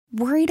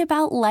Worried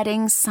about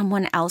letting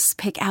someone else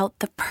pick out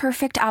the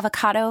perfect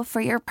avocado for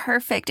your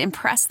perfect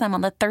impress them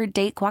on the third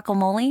date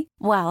guacamole?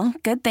 Well,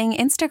 good thing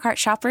Instacart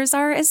shoppers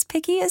are as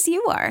picky as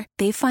you are.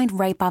 They find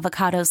ripe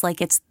avocados like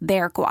it's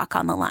their guac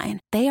on the line.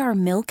 They are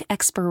milk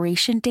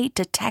expiration date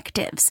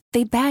detectives.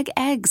 They bag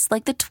eggs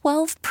like the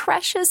 12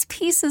 precious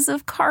pieces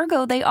of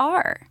cargo they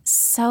are.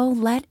 So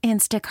let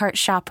Instacart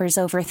shoppers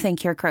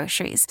overthink your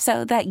groceries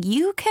so that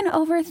you can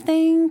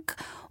overthink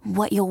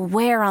what you'll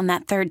wear on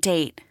that third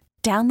date.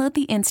 Download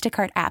the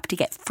Instacart app to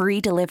get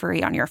free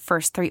delivery on your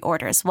first 3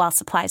 orders while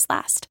supplies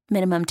last.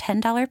 Minimum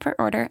 $10 per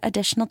order.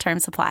 Additional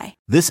terms apply.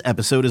 This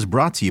episode is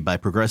brought to you by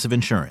Progressive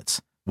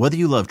Insurance. Whether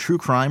you love true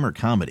crime or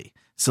comedy,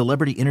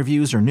 celebrity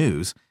interviews or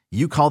news,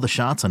 you call the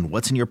shots on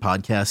what's in your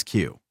podcast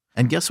queue.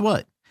 And guess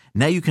what?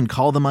 Now you can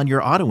call them on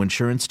your auto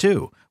insurance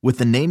too with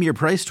the Name Your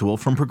Price tool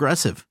from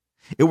Progressive.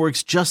 It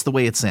works just the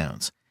way it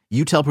sounds.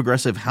 You tell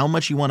Progressive how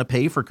much you want to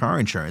pay for car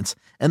insurance,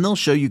 and they'll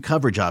show you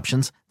coverage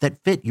options that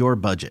fit your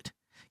budget.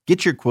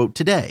 Get your quote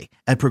today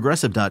at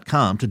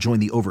Progressive.com to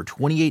join the over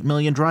 28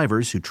 million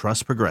drivers who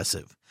trust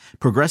Progressive.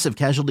 Progressive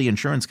Casualty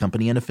Insurance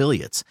Company and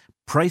Affiliates.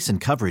 Price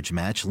and coverage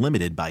match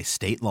limited by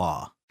state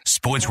law.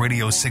 Sports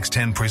Radio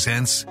 610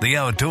 presents The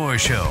Outdoor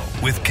Show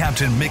with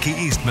Captain Mickey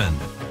Eastman.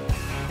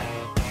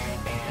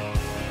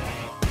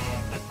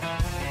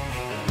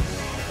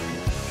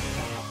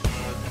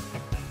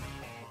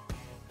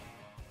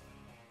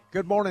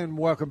 Good morning and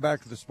welcome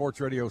back to the Sports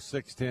Radio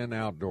 610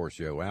 Outdoor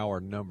Show, hour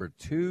number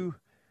 2.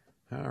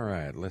 All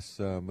right, let's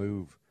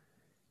move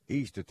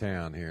east of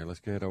town here. Let's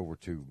get over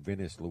to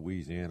Venice,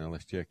 Louisiana.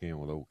 Let's check in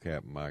with old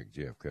Captain Mike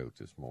Jeffcoat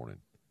this morning.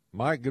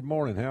 Mike, good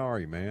morning. How are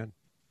you, man?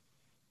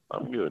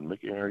 I'm good,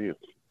 Mickey. How are you?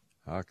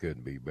 I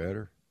couldn't be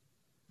better.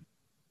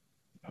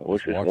 I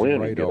wish this watching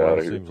wind would get radar. out of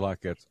It here. seems like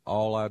that's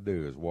all I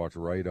do is watch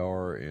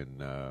radar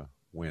and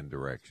wind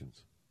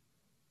directions.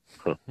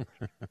 Well,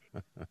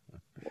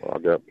 I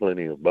got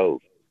plenty of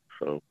both,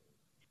 so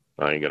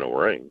I ain't gonna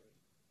rain.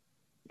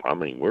 I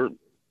mean, we're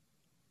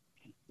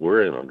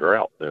in a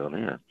drought down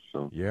here,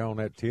 so Yeah, on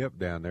that tip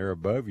down there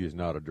above you is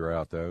not a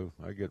drought, though.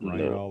 I get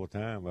rain No. all the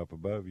time up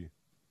above you.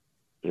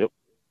 yep.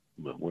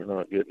 But we're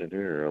not getting it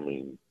here. I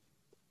mean,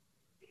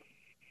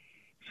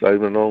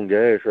 saving on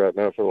gas right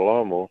now for the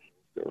lawnmower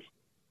because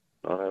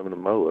not having to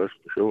mow, that's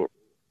for sure.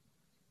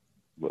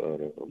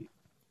 But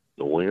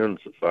the wind's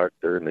a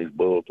factor in these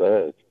bull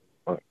tides.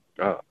 My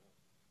God.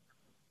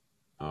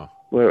 Oh.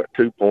 We're at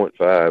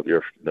 2.5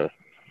 yesterday.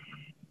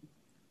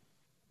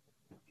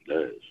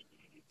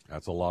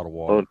 That's a lot of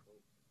water.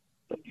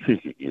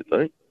 You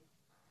think?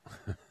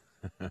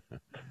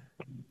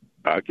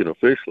 I can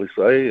officially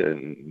say,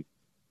 and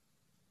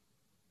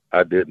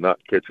I did not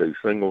catch a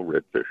single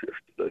redfish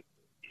yesterday.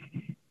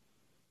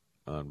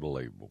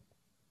 Unbelievable.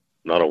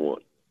 Not a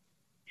one.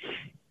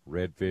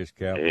 Redfish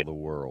capital of the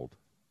world.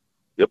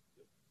 Yep.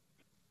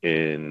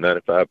 And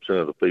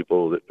 95% of the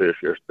people that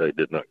fished yesterday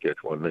did not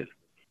catch one either.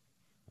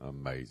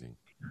 Amazing.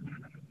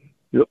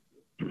 Yep.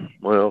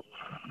 Well,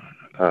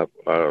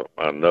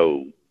 I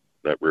know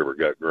that river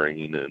got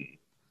green, and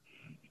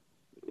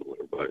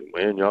everybody,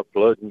 man, y'all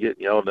flooding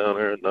getting y'all down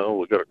there. No,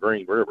 we got a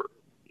green river.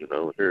 You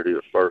know, here it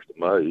is, 1st of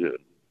May, and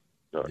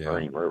got a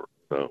green river.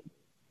 So,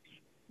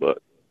 but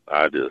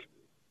I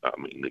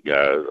mean, the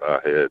guys I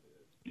had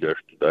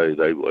yesterday,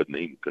 they wasn't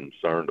even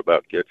concerned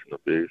about catching the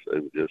fish.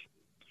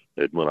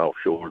 They'd went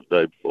offshore the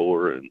day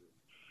before and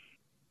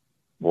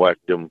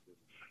whacked them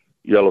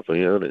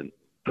yellowfin,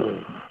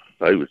 and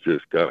they was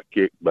just kind of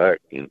kicked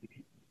back and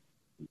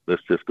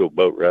let's just go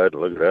boat ride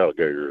and look at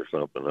alligators or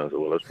something. I said,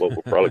 well, that's what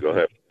we're probably going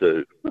to have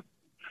to do.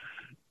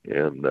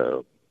 And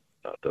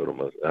I told them,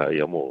 I said, hey,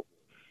 I'm going to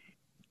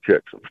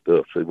check some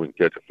stuff, see if we can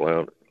catch a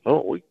flounder.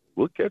 Oh,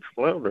 we'll catch a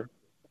flounder.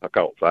 I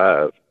caught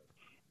 5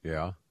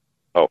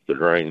 off the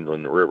drain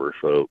in the river,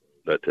 so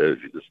that tells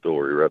you the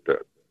story right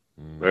there.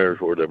 There's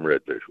where them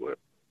redfish went.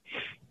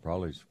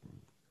 Probably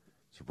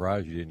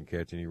surprised you didn't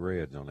catch any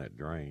reds on that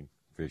drain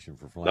fishing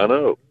for flounder. I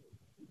know.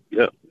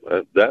 Yeah,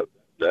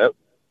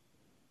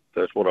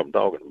 that's what I'm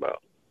talking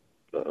about.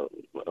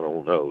 I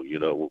don't know, you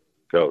know,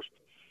 because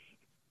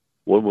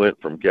we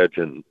went from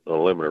catching a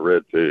limit of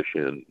redfish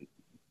in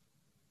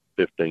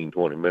 15,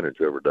 20 minutes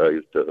every day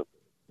to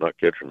not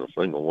catching a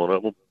single one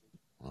of them.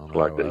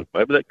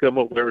 Maybe they come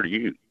over there to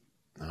you.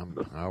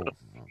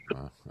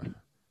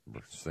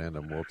 Send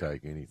them. We'll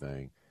take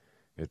anything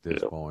at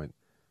this point.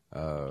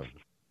 I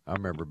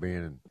remember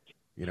being,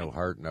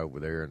 hurting over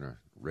there in a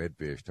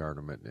redfish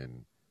tournament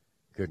and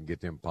couldn't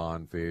get them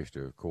pond fish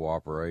to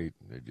cooperate.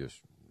 It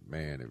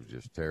was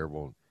just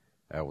terrible.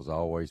 I was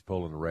always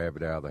pulling the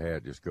rabbit out of the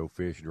hat. Just go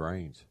fish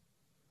drains.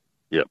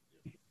 Yep.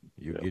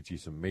 Get you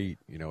some meat,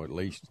 at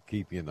least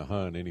keep you in the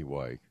hunt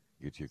anyway.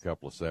 Get you a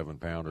couple of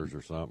 7-pounders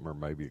or something, or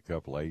maybe a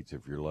couple of 8s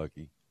if you're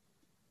lucky.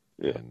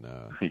 Yeah. And,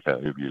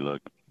 if you're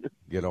lucky.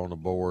 Get on the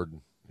board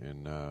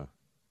and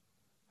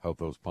hope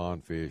those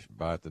pond fish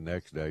bite the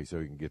next day so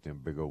you can get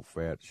them big old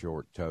fat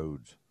short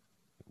toads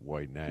that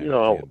weigh 9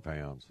 or 10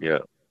 pounds. Yeah.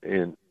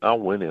 And I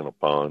went in a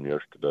pond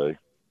yesterday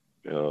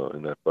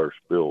in that first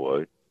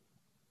spillway,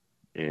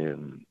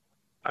 and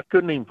I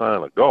couldn't even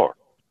find a gar.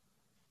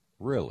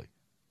 Really?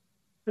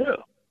 Yeah.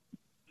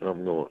 So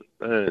I'm going,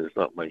 man,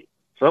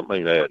 something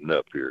ain't adding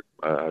up here.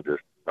 I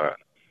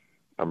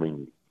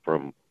mean,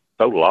 from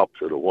total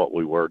opposite of what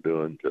we were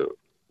doing to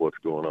what's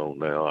going on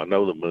now. I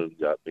know the moon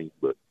got me,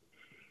 but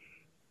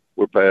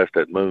we're past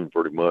that moon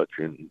pretty much.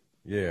 And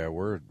yeah,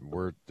 we're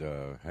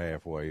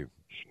halfway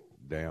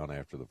down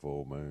after the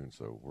full moon,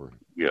 so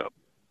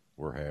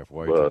we're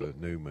halfway to the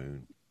new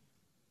moon.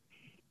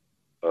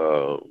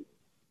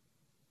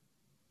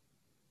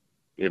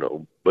 You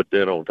know, but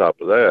then on top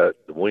of that,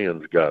 the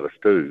wind's got us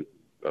too.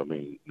 I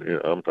mean,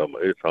 I'm talking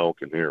about, it's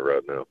honking here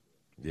right now.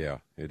 Yeah,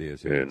 it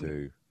is here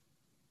too.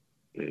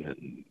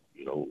 And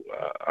you know,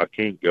 I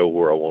can't go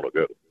where I want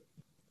to go.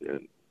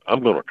 And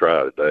I'm going to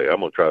try today.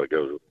 I'm going to try to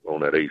go on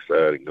that east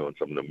side and go in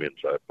some of them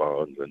inside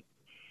ponds.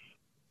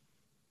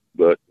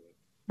 But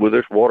with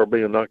this water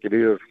being like it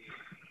is,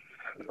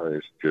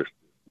 it's just,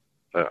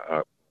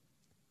 I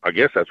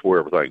guess that's where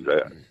everything's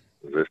at.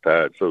 This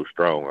tide's so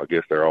strong. I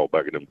guess they're all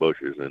back in them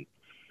bushes and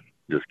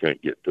just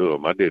can't get to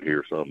them. I did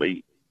hear some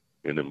eat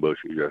in them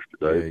bushes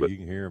yesterday. Yeah, but you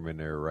can hear them in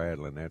there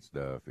rattling that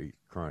stuff,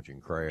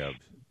 crunching crabs.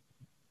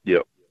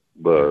 Yep,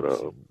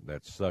 but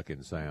that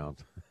sucking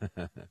sound.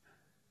 I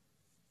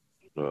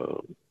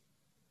don't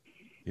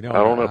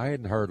know. I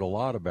hadn't heard a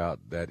lot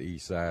about that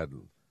east side.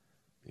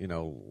 You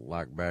know,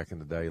 like back in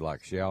the day,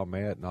 like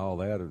Chalmette and all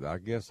that. I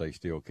guess they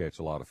still catch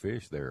a lot of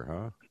fish there,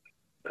 huh?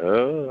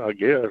 I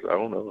guess I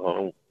don't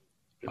know.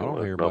 I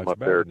don't hear much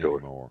about it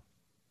anymore.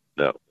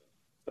 No.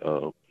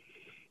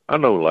 I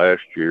know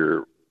last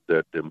year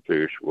that them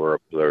fish were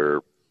up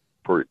there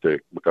pretty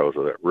thick because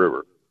of that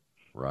river.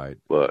 Right.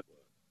 But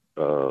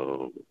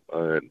I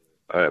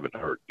haven't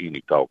heard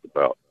any talk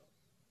about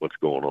what's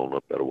going on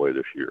up that way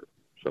this year.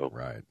 So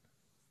right.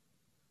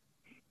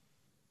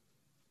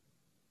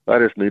 I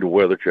just need a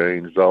weather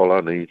change is all I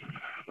need.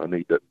 I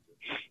need that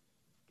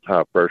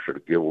high pressure to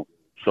go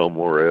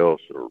somewhere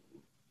else or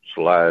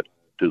slide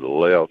to the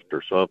left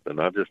or something.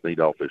 I just need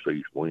off this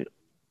east wind.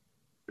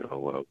 You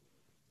know,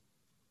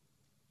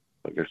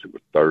 I guess it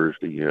was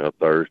Thursday. Yeah,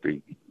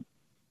 Thursday.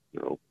 You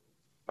know,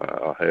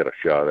 I had a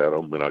shot at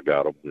them and I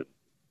got them.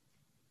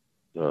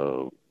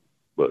 And,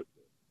 but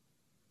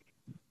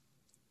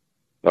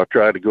I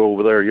tried to go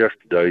over there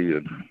yesterday,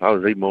 and I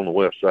was even on the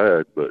west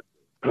side, but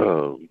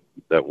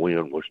that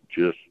wind was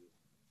just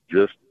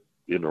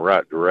in the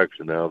right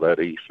direction now, that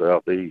east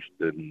southeast,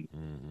 and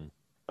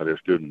I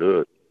just couldn't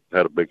do it.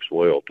 Had a big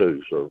swell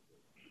too, so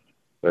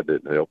that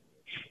didn't help.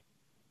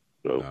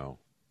 So, no.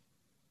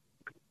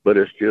 But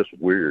it's just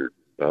weird.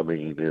 I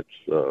mean, it's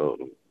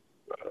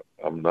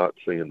I'm not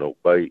seeing no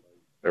bait.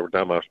 Every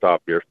time I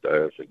stop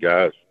yesterday, I said,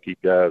 guys, keep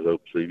your eyes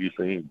open, see if you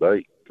see any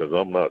bait, because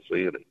I'm not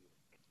seeing it.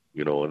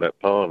 You know, in that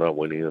pond I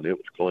went in, it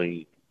was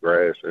clean,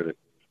 grass in it,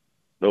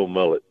 no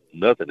mullet,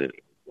 nothing in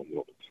it.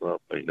 Something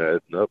ain't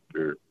adding up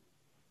here.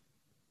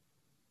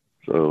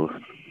 So I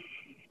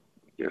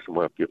guess I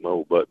might have to get my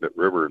old butt in that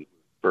river and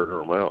further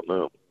them out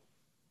now.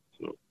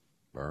 So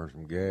burn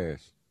some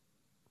gas,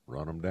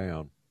 run them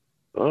down.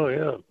 Oh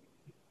yeah,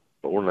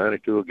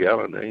 $4.92 a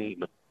gallon.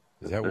 Ain't.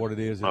 Is that what it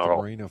is at the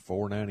marina?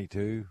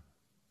 $4.92.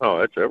 Oh,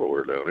 that's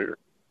everywhere down here.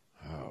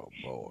 Oh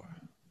boy.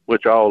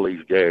 Which all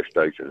these gas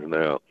stations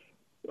now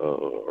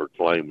are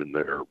claiming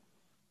they're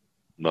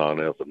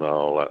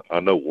non-ethanol. I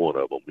know one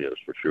of them is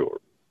for sure.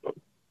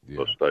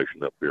 A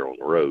station up here on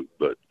the road,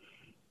 but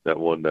that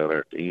one down there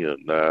at the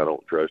end, I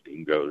don't trust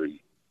him because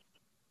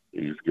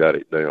he's got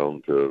it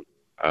down to,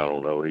 I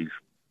don't know, he's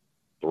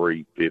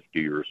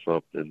 $3.50 or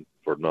something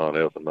for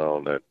non-ethanol,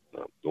 and that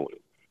I'm going.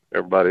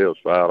 Everybody else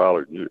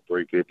 $5, you at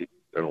 $3.50.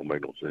 That don't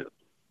make no sense.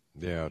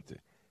 Yeah,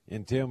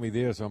 and tell me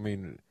this. I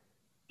mean,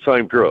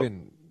 same truck.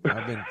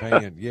 I've been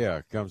paying. Yeah,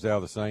 it comes out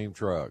of the same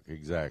truck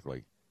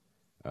exactly.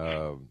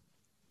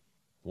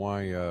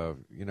 Why?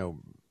 You know,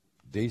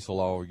 diesel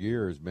all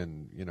year has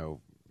been, you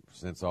know,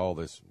 since all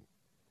this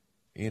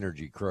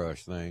energy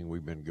crush thing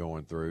we've been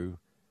going through,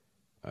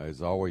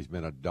 has always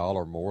been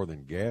 $1 more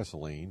than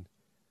gasoline,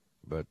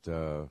 but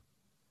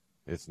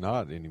it's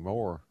not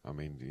anymore. I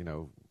mean, you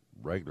know,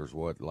 regular's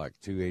what, like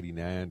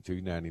 $2.89,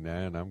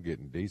 $2.99. I'm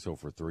getting diesel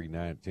for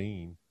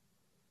 $3.19,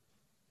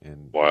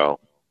 and wow,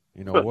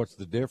 you know what's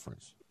the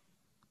difference?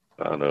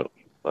 I know.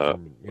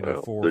 From, you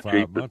know, 4 or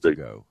 5 months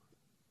ago.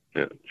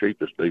 Yeah,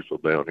 cheapest diesel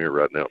down here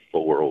right now is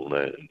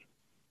 $4.09.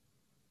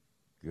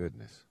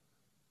 Goodness.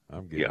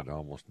 I'm getting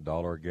almost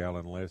 $1 a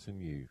gallon less than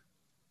you.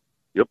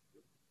 Yep.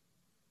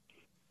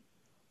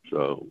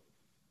 So,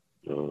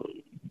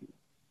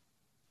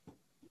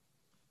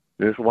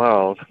 it's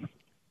wild.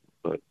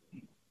 But,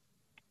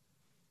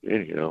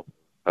 anyhow.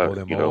 Well,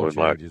 them oil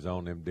changes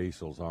on them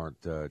diesels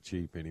aren't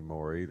cheap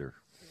anymore either.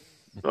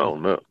 Oh,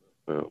 no.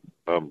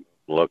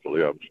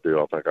 Luckily, I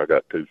think I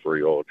got 2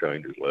 free oil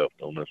changes left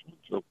on this one.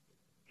 So.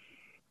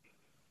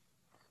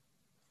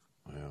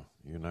 Well,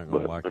 you're not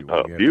going to like it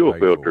when you have fuel to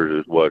pay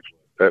filters for it.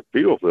 That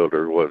fuel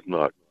filter was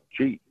not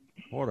cheap.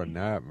 What a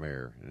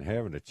nightmare, and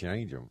having to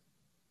change them.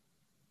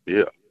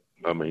 Yeah,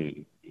 I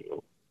mean, you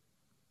know,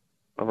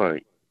 I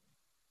think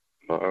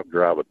I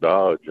drive a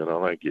Dodge, and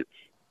I think it's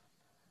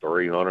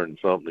 $300 and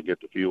something to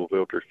get the fuel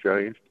filters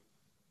changed.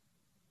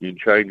 You can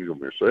change them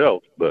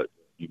yourself, but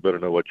you better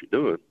know what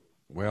you're doing.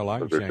 Well, I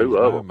can change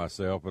mine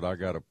myself, but I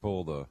got to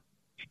pull the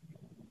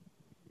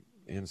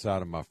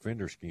inside of my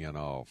fender skin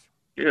off.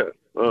 Yeah,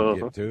 to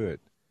get to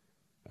it.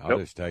 I'll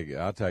just take it.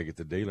 I'll take it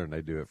to the dealer, and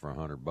they do it for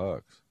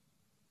 $100.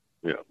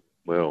 Yeah.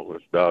 Well,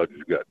 this Dodge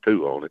has got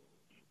two on it.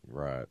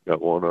 Right.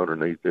 Got one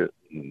underneath it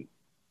and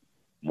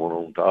one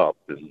on top,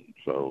 and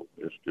so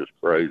it's just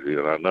crazy.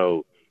 And I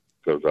know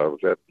because I was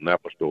at the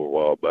Napa store a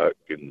while back,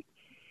 and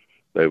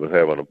they was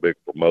having a big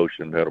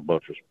promotion, had a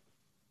bunch of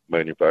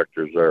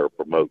manufacturers there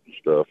promoting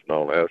stuff, and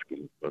I'll ask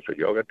them, I said,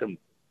 y'all got them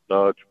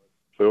Dodge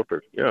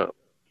filters? Yeah,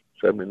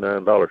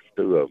 $79 for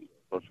two of them.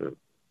 I said,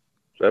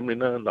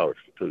 $79 for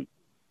two.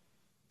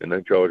 And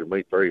they charging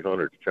me $300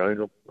 to change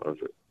them. I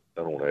said,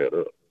 that don't add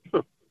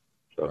up.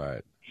 So,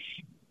 right.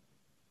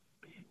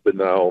 But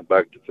now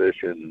back to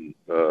fishing.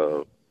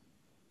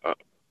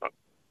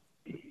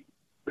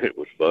 It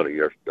was funny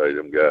yesterday.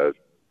 Them guys,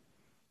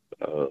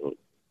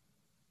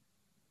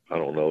 I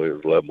don't know, it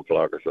was 11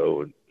 o'clock or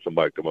so, and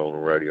somebody come on the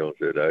radio and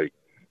said, hey,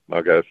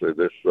 my guy said,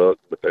 this sucks,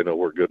 but they know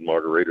where good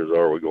margaritas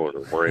are. We're going to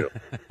the marina.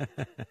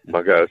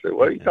 My guy said,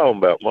 what are you talking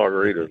about,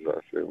 margaritas? And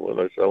I said, well,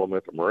 they sell them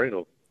at the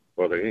marina.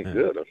 Well, they ain't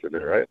good. I said,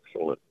 they're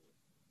excellent.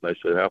 They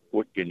said, how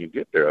quick can you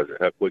get there? I said,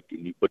 how quick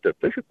can you put that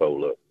fishing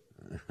pole up?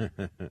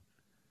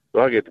 So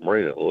I get to the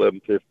marina at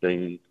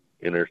 11:15,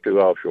 and there's two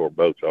offshore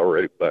boats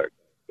already back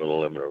on the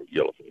limit of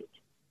yellowfins.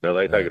 Now,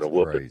 they taking a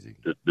whooping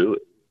to do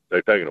it.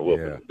 They're taking a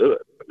whooping to do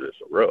it. It's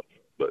rough,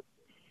 but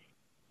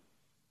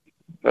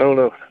I don't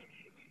know.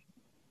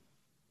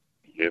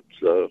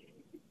 It's a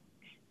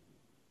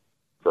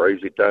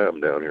crazy time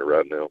down here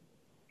right now.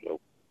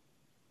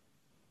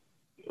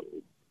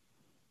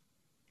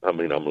 I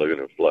mean, I'm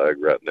looking at Plaag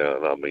right now,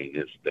 and I mean,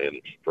 it's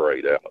standing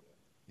straight out.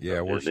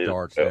 Yeah, we're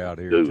starts out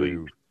here,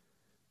 too.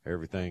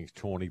 Everything's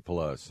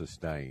 20-plus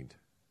sustained.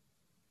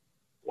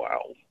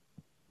 Wow.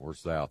 We're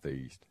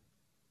southeast.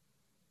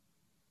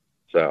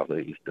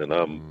 Southeast, and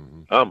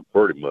I'm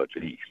pretty much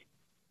east.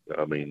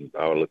 I mean,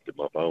 I looked at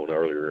my phone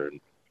earlier,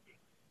 and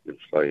it was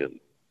saying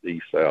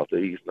east,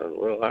 southeast. And I said,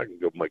 well, I can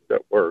go make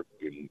that work.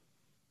 And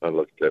I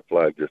looked at that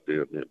flag just in,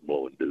 and it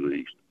blowing due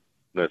east.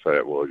 And that's how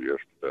it was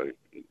yesterday.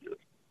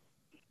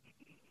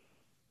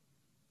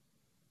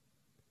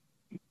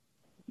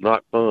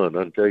 Not fun,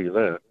 I can tell you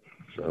that.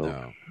 So,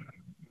 no.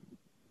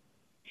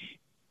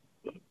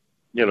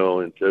 You know,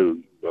 and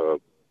too,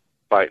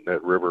 fighting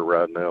that river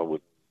right now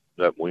with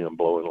that wind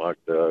blowing like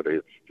that,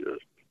 it's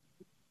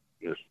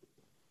just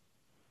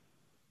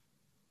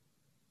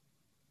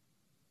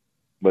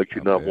makes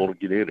you not want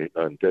to get in it,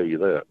 I can tell you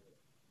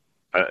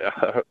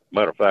that.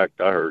 Matter of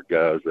fact, I heard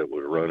guys that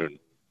were running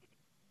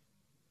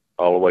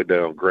all the way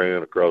down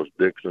Grand, across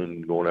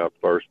Dixon, going out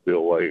the first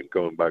spillway and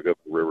coming back up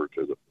the river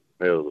to the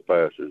head of the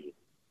passes.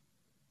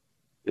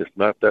 It's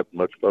not that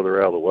much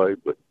further out of the way,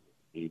 but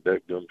you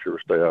damn sure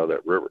stay out of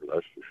that river,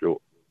 that's for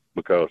sure.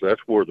 Because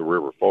that's where the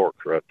river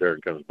forks right there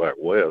and comes back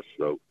west,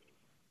 so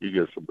you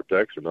get some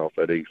protection off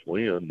that east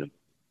wind, and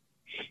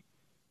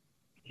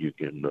you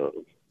can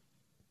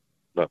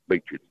not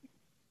beat your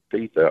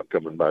teeth out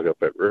coming back up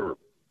that river.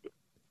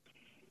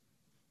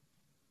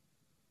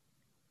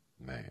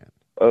 Man.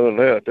 Other than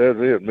that, that's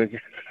it, Mickey.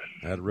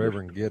 That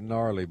river can get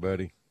gnarly,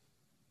 buddy.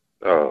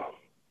 Oh.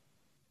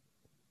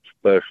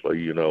 Especially,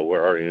 you know,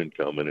 where our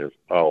incoming is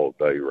all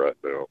day right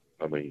now.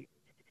 I mean,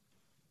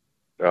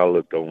 I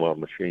looked on my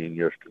machine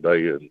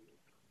yesterday, and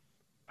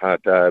high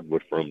tide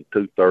was from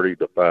 2:30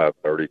 to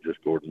 5:30, just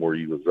according where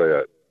you was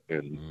at.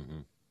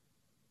 And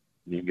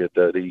you get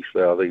that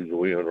east-southeast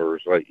wind, or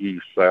say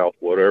east-south,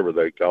 whatever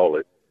they call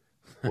it,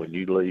 when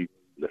you leave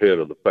the head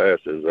of the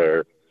passes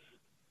there,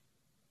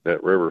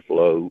 that river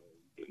flow,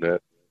 and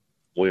that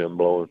wind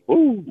blowing,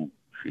 whoo,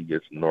 she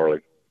gets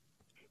gnarly.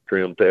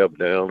 Trim tab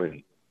down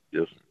and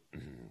just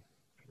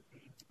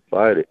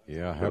fight it.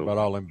 Yeah, how about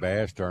all them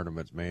bass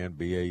tournaments, man?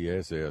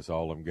 BASS,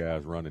 all them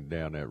guys running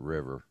down that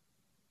river.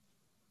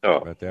 Oh,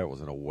 I bet that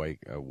was an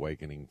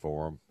awakening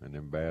for them and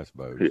them bass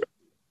boats. Yeah,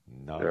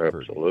 Not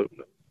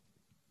absolutely.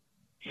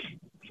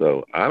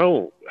 So I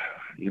don't,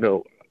 you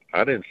know,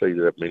 I didn't see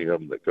that many of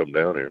them that come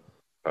down here.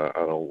 I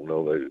don't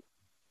know,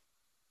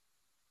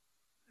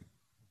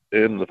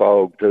 they in the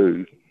fog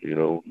too. You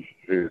know,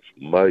 it's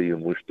May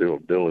and we're still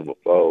dealing with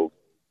fog.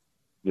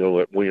 You know,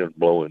 that wind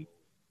blowing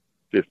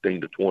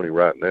 15 to 20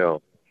 right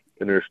now,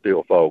 and there's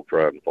still fog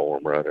trying to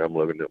form right now. I'm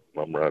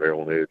right there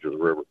on the edge of the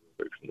river.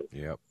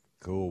 Yep.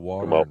 Cool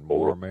water and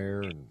warm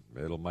air, and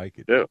it'll make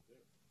it. Yeah.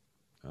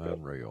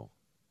 Unreal.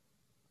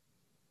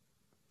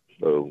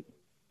 So,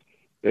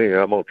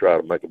 yeah, I'm going to try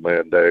to make a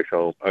mad dash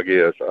home. I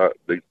guess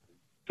these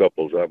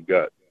couples I've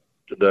got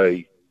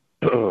today,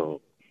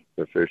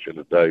 they're fishing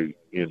today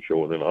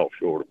inshore and then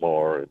offshore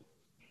tomorrow, and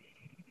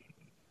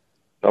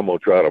I'm going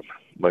to try to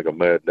make a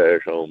mad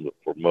dash home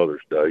for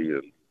Mother's Day.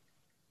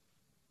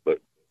 But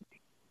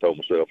told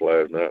myself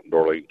last night in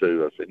Darlene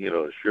too, I said, you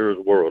know, as sure as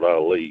the world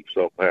I'll leave,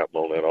 something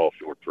happened on that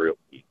offshore trip,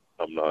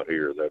 I'm not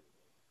here.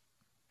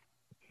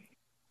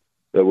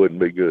 That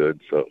wouldn't be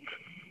good. So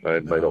I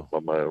ain't made up my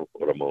mind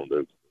what I'm going to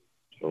do.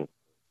 So.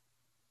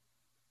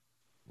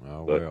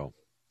 Oh, well.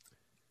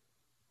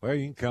 Well,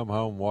 you can come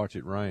home and watch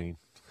it rain.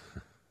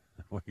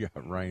 We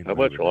got rain. How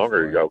much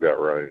longer y'all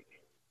got rain?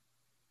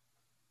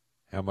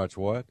 How much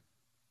what?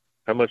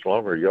 How much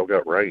longer y'all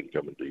got rain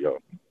coming to y'all?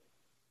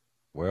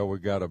 Well, we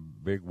got a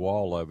big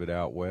wall of it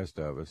out west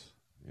of us,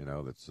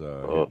 that's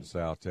hitting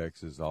South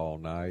Texas all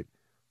night.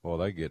 Well,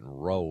 they getting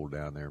rolled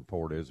down there in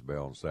Port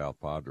Isabel and South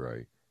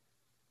Padre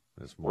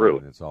this morning.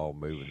 Really? It's all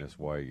moving this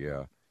way,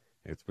 yeah.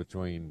 It's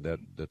between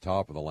the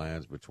top of the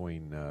lines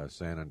between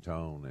San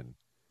Antonio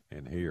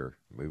and here,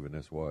 moving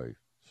this way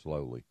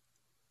slowly.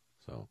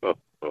 So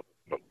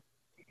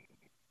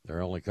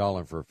they're only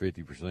calling for a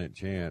 50%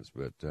 chance,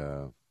 but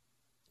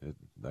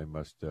they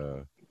must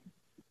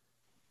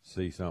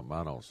see something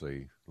I don't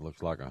see.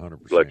 Looks like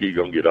 100%. Like you're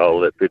going to get all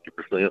that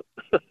 50%?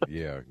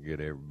 Yeah, get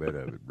every bit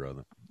of it,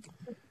 brother.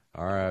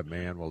 All right,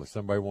 man. Well, if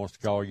somebody wants to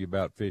call you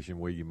about fishing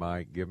with you,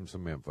 Mike, give them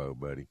some info,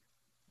 buddy.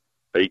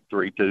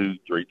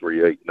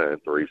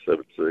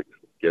 832-338-9376.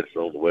 Get us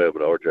on the web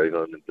at RJ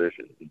Hunting and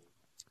Fishing.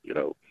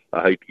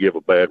 I hate to give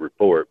a bad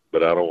report,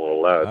 but I don't want to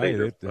lie. Hey,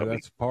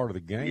 that's part of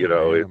the game.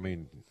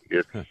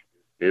 It's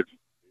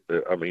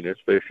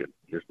fishing.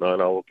 It's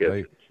not all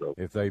catching. So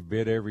if they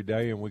bid every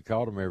day and we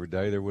caught them every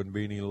day, there wouldn't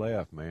be any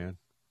left, man.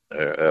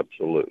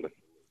 Absolutely.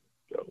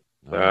 So,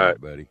 all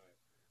right, buddy.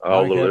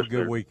 All Mike, the have listeners, a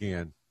good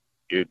weekend.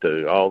 You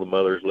too. All the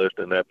mothers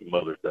listening, happy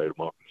Mother's Day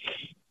tomorrow.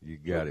 You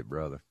got it,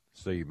 brother.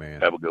 See you,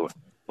 man. Have a good one.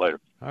 Later.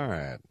 All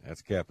right.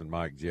 That's Captain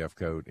Mike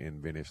Jeffcoat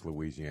in Venice,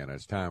 Louisiana.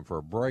 It's time for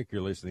a break.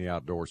 You're listening to The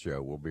Outdoor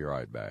Show. We'll be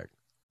right back.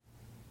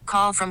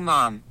 Call from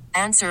mom.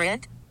 Answer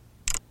it.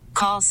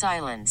 Call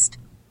silenced.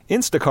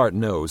 Instacart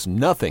knows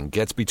nothing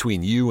gets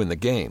between you and the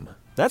game.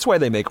 That's why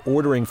they make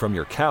ordering from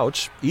your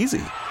couch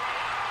easy.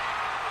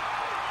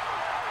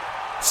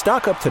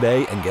 Stock up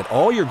today and get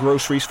all your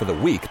groceries for the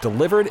week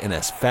delivered in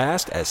as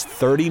fast as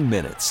 30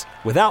 minutes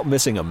without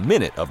missing a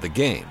minute of the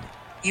game.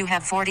 You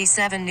have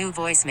 47 new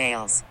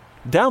voicemails.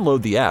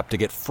 Download the app to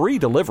get free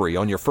delivery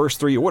on your first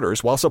 3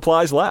 orders while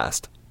supplies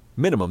last.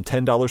 Minimum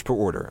 $10 per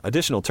order.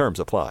 Additional terms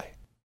apply.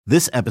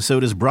 This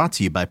episode is brought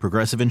to you by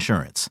Progressive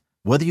Insurance.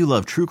 Whether you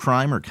love true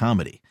crime or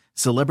comedy,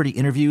 celebrity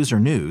interviews or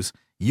news,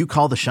 you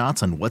call the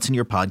shots on what's in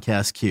your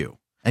podcast queue.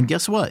 And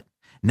guess what?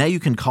 Now you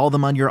can call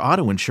them on your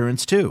auto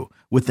insurance too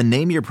with the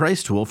Name Your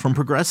Price tool from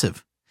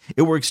Progressive.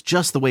 It works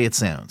just the way it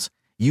sounds.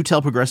 You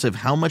tell Progressive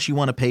how much you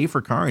want to pay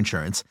for car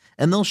insurance,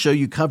 and they'll show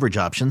you coverage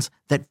options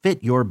that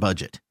fit your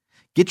budget.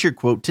 Get your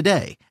quote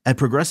today at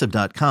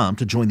Progressive.com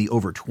to join the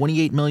over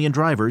 28 million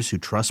drivers who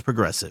trust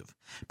Progressive.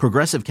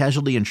 Progressive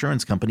Casualty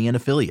Insurance Company and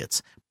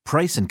Affiliates.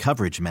 Price and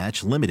coverage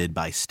match limited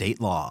by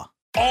state law.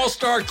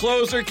 All-star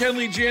closer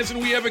Kenley Jansen,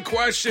 we have a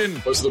question.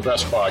 What's the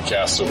best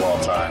podcast of all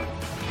time?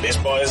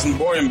 Baseball isn't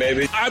boring,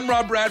 baby. I'm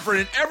Rob Bradford,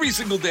 and every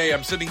single day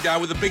I'm sitting down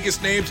with the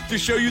biggest names to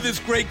show you this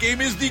great game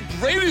is the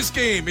greatest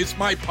game. It's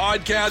my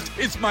podcast.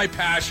 It's my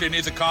passion.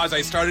 It's a cause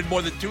I started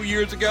more than 2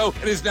 years ago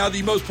and is now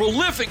the most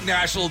prolific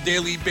national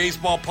daily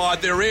baseball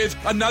pod there is.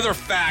 Another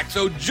fact,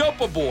 so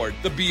jump aboard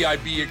the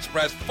BIB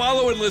Express.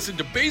 Follow and listen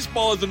to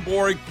Baseball Isn't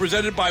Boring,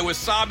 presented by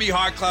Wasabi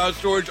Hot Cloud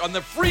Storage on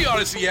the free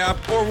Odyssey app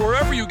or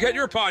wherever you get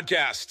your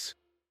podcasts.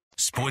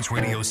 Sports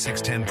Radio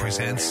 610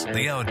 presents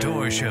The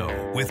Outdoor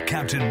Show with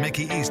Captain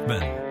Mickey Eastman.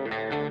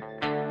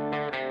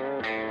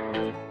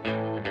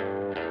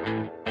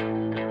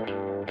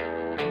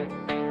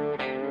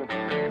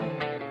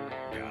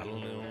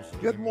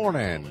 Good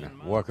morning.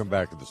 Welcome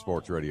back to the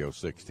Sports Radio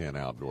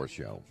 610 Outdoor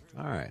Show.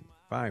 All right,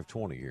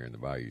 5:20 here in the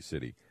Bayou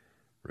City.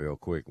 Real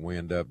quick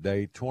wind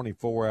update,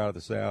 24 out of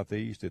the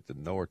southeast at the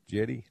North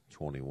Jetty,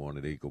 21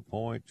 at Eagle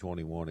Point,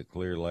 21 at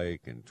Clear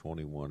Lake, and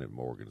 21 at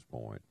Morgan's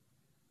Point.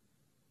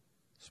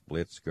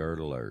 Split skirt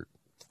alert.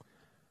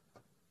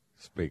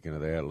 Speaking of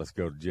that, let's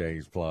go to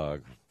James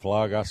Plaag.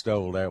 Plaag, I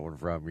stole that one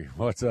from you.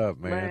 What's up,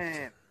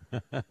 man?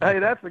 Hey,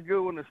 that's a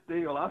good one to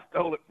steal. I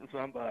stole it from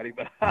somebody,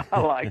 but I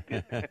liked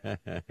it.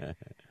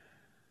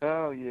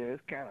 Oh, yeah,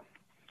 it's kind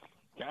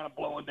of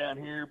blowing down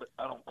here, but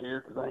I don't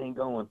care because I ain't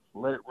going.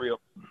 Let it rip.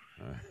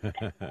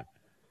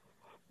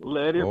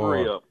 Let it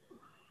rip.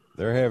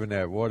 They're having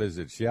that, what is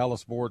it, Shallow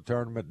Sport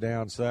tournament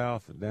down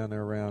south, down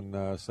there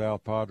around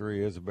South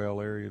Padre,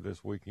 Isabel area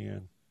this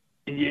weekend?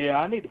 Yeah,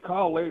 I need to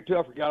call Larry too.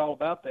 I forgot all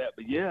about that.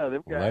 But, yeah,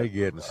 they've got they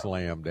getting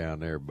slammed down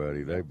there,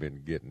 buddy. They've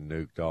been getting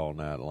nuked all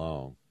night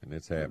long, and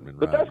it's happening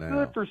but right now. But that's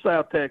good for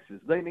South Texas.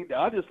 They need to.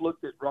 I just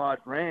looked at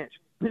Rod's Ranch.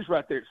 It's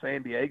right there at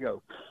San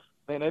Diego.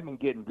 Man, they've been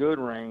getting good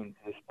rain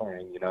this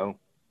spring, you know.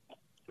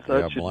 So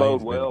it should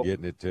bode well. Been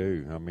getting it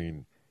too. I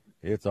mean,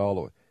 it's all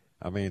the way.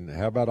 I mean,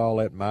 how about all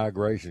that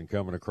migration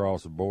coming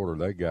across the border?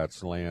 They got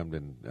slammed,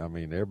 and, I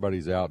mean,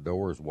 everybody's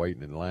outdoors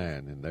waiting in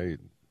line, and they,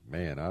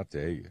 man, I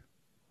tell you,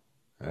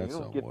 that's you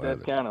don't some get weather.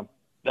 that kind of,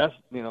 that's,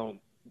 you know,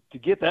 to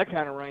get that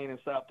kind of rain in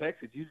South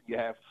Texas, you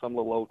have some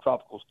little old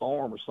tropical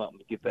storm or something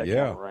to get that kind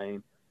of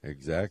rain.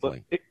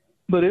 Exactly.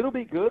 But it'll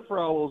be good for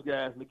all those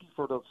guys, Mickey,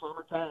 for the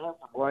summertime,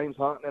 for Blames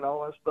hunting and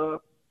all that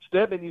stuff.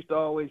 Stebbin used to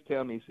always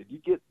tell me, he said, you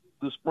get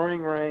the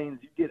spring rains,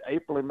 you get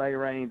April and May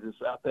rains in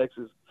South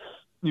Texas,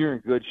 you're in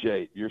good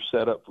shape. You're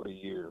set up for the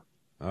year.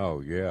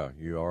 Oh, yeah,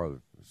 you are.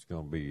 It's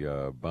going to be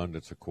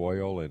abundance of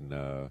quail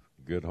and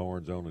good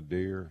horns on the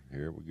deer.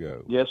 Here we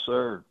go. Yes,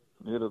 sir.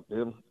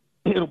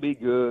 It'll be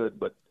good,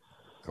 but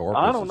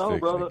Corpus I don't is know, fixing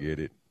brother. to get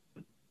it.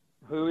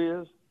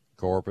 Who is?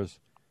 Corpus.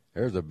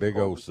 There's a big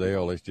old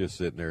sail. It's just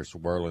sitting there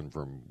swirling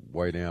from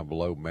way down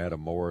below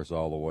Matamoros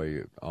all the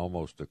way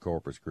almost to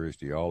Corpus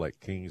Christi, all at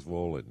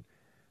Kingsville and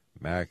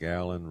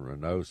McAllen,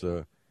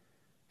 Reynosa,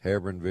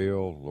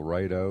 Hebronville,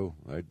 Laredo.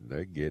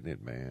 They're getting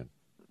it, man.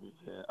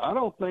 Yeah,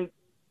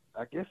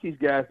 I guess these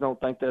guys don't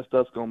think that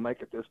stuff's going to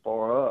make it this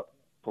far up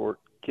before it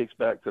kicks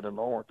back to the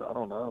north. I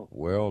don't know.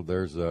 Well,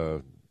 there's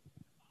a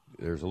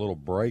little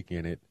break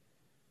in it.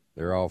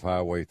 They're off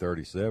Highway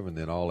 37,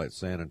 then all that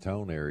San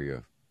Antonio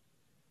area,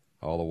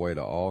 all the way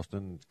to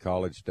Austin,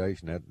 College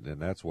Station, and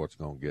that's what's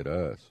going to get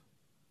us.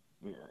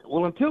 Yeah.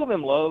 Well, until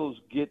them lows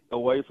get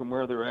away from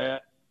where they're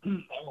at,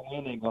 that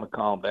wind ain't going to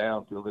calm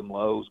down until them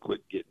lows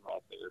quit getting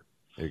right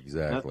there.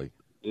 Exactly.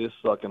 It's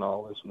sucking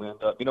all this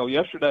wind up.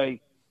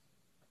 Yesterday,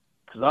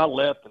 because I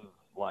left at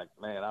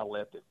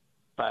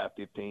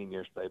 5:15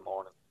 yesterday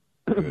morning.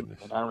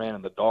 Goodness. And I ran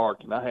in the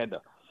dark, and I had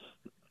to,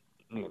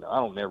 I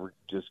don't never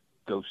just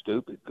go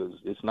stupid because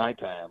it's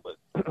nighttime, but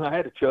I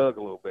had to chug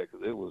a little bit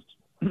because it was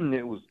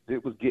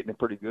getting it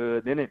pretty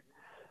good. Then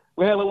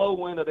we had a little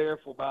window there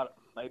for about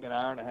maybe an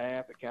hour and a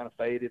half. It kind of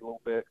faded a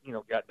little bit,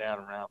 got down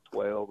around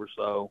 12 or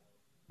so,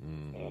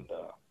 and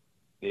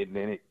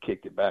then it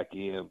kicked it back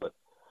in. But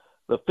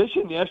the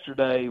fishing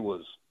yesterday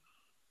was,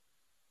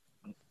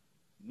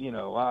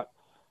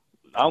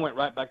 I went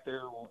right back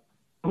there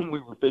when we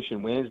were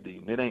fishing Wednesday,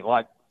 and it ain't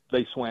like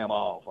they swam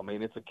off. I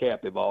mean, it's a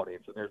captive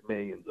audience, and there's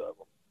millions of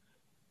them.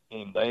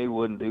 And they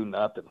wouldn't do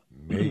nothing.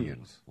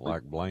 Millions,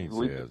 like Blaine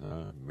says,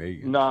 huh?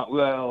 Millions. No,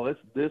 well,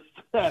 this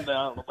I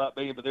don't know about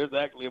millions, but there's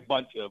actually a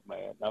bunch of them,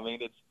 man. I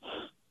mean,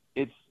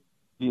 it's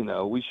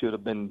we should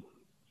have been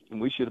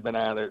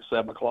out of there at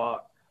 7:00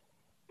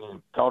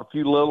 and caught a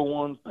few little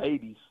ones,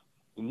 babies.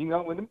 And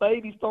when the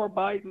babies start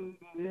biting,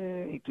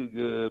 ain't too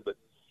good. But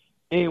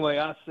anyway,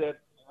 I said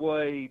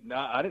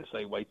I didn't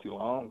say way too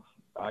long.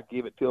 I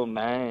give it till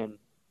 9,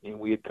 and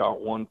we had caught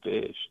one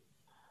fish.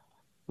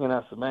 And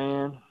I said,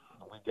 man,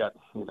 we got,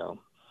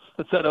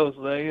 that's what I was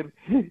saying.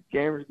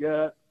 Cameron's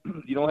got,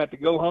 you don't have to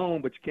go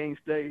home, but you can't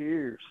stay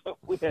here. So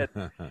we had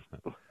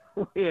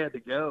to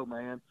go,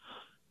 man.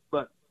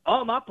 But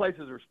all my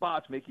places are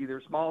spots, Mickey.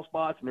 They're small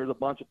spots, and there's a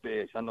bunch of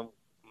fish. I mean,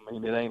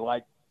 it ain't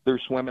like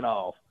they're swimming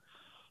off.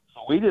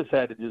 So we just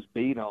had to just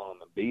beat on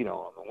them.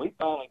 And we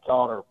finally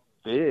caught our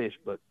fish,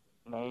 but,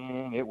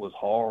 man, it was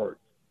hard.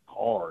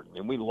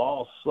 And we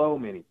lost so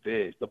many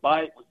fish. The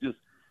bite was just,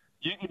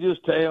 you could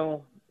just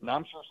tell. And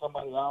I'm sure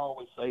I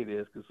always say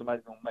this because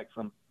somebody's going to make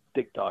some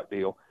TikTok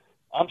deal.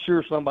 I'm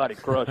sure somebody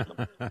crushed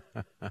them.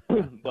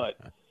 But,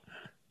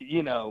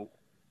 and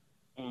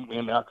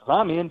because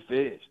I'm in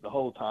fish the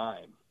whole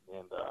time.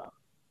 And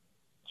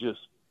just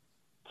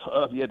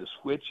tough. You had to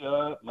switch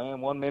up.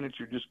 Man, 1 minute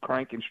you're just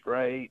cranking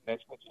straight.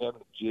 Next minute you're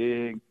having a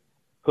jig.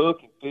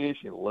 Hooking fish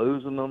and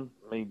losing them.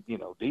 I mean,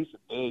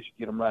 decent fish, you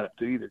get them right up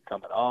to you. They're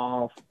coming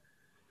off.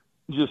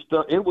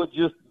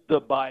 The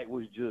bite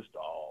was just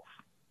off.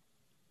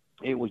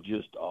 It was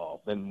just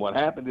off. And what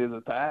happened is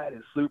the tide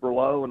is super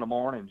low in the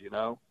mornings,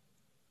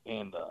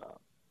 and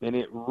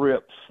it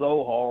ripped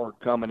so hard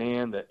coming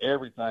in that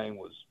everything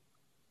was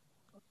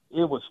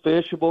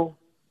fishable,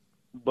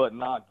 but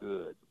not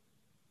good.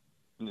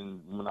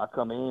 And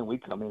when we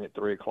come in at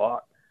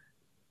 3:00.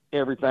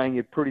 Everything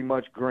had pretty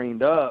much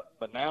greened up,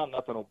 but now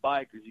nothing will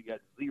bite because you got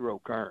zero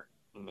current.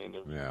 I mean,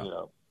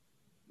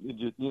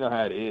 you know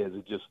how it is.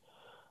 It just,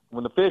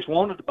 when the fish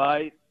wanted to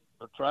bite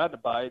or tried to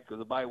bite, because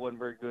the bite wasn't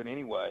very good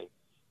anyway,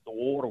 the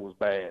water was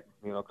bad,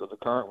 because the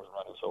current was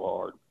running so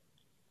hard.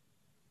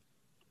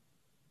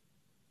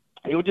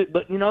 It was just,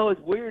 but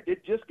it's weird.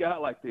 It just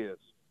got like this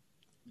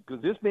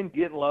because it's been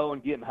getting low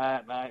and getting high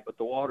at night, but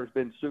the water's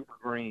been super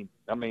green.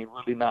 I mean,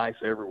 really nice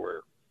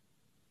everywhere.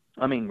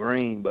 I mean,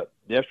 green, but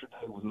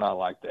yesterday was not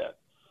like that.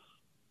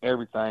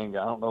 Everything,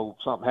 I don't know,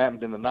 something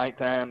happened in the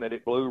nighttime that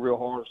it blew real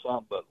hard or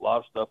something, but a lot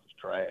of stuff was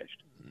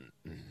trashed.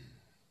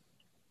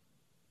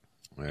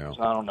 Well,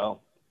 so I don't know.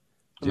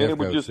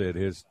 Jeffcoat said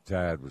his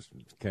tide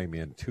came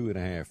in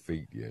 2.5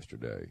 feet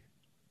yesterday.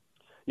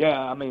 Yeah,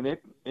 I mean,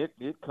 it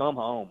come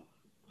home.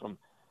 From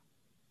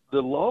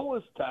the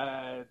lowest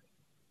tide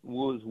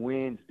was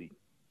Wednesday.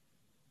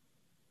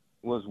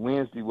 Was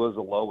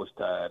the lowest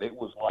tide. It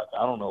was like,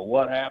 I don't know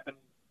what happened,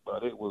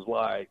 but it was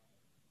like,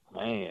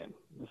 man,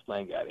 this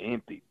thing got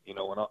empty, in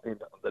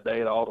the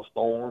day of all the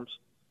storms.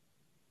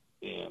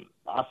 And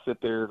I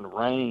sit there in the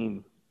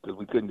rain because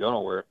we couldn't go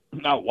nowhere.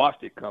 And I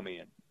watched it come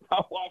in.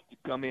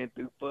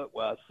 2 foot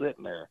while I was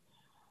sitting there.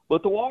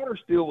 But the water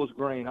still was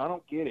green. I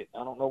don't get it.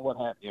 I don't know what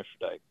happened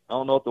yesterday. I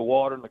don't know if the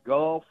water in the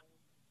Gulf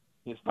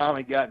has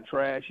finally gotten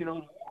trash.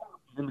 In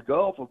the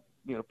Gulf,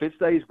 if it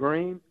stays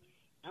green,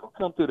 it'll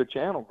come through the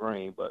channel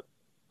green, but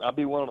I'd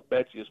be willing to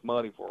bet you it's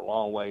muddy for a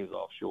long ways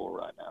offshore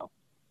right now.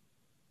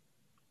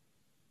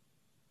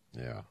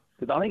 Yeah.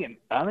 Because I think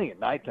at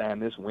nighttime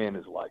this wind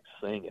is like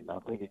singing. I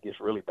think it gets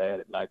really bad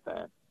at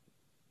nighttime.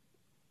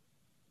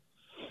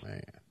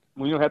 Man.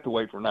 We don't have to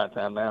wait for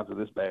nighttime now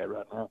because it's bad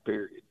right now,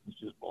 period. It's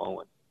just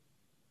blowing.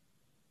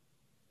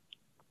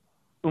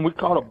 And we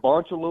caught a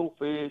bunch of little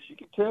fish. You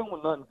can tell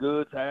when nothing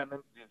good's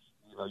happening.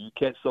 It's, you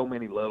catch so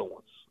many little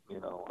ones. I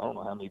don't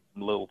know how many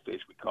little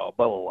fish we caught,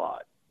 but a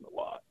lot.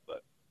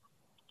 But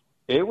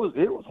it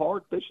was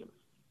hard fishing.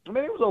 I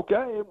mean, it was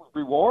okay. It was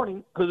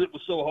rewarding because it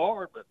was so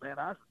hard. But, man,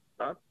 I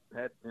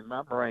had in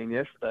my brain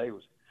yesterday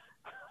was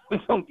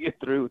we're going to get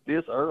through with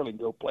this early and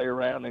go play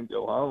around and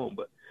go home.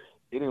 But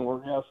it didn't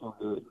work out so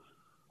good.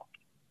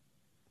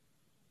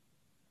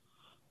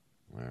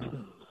 Wow.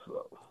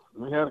 So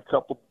we had a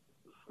couple,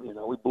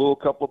 we blew a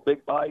couple of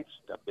big bites.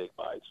 Got big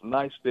bites. Some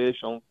nice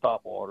fish on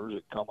top waters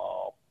that come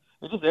off.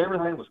 It's just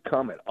everything was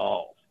coming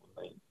off.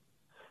 I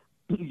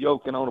mean,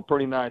 yoking on a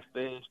pretty nice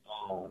fish,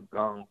 gone.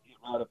 Get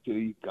right up to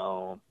you,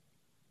 gone.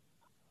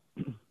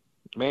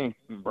 Man,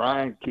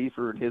 Brian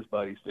Kiefer and his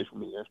buddies fished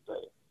with me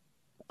yesterday.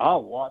 I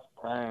watched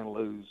Brian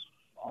lose,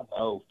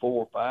 4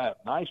 or 5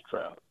 nice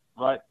trout.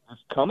 Right,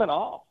 just coming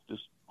off,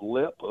 just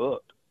lip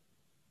hooked.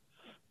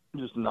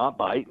 Just not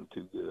biting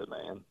too good,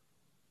 man.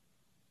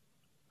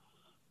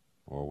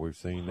 Well, we've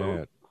seen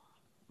that.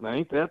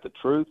 Ain't that the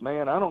truth,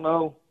 man? I don't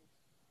know.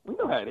 We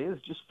know how it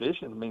is, just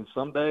fishing. I mean,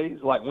 some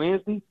days, like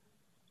Wednesday,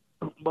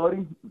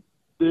 buddy,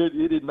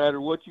 it didn't matter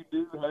what you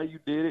do, how you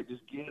did it,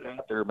 just get it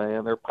out there,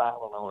 man. They're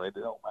piling on it.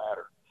 It don't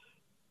matter.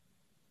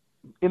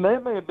 And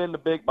that may have been the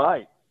big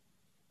bite.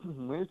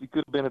 Wednesday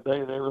could have been a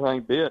day that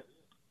everything bit.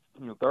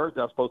 Thursday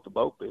I was supposed to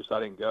boat fish. I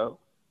didn't go.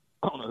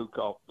 I don't know who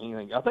caught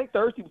anything. I think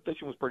Thursday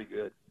fishing was pretty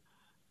good.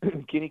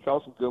 Kenny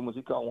caught some good ones.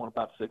 He caught one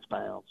about 6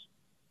 pounds.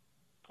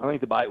 I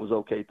think the bite was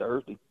okay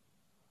Thursday.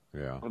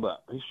 Yeah.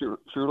 But he sure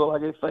looked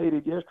like it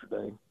faded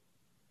yesterday.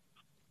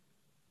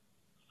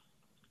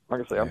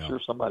 Like I say, I'm sure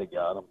somebody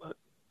got him,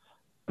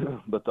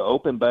 but the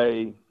open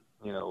bay,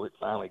 it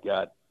finally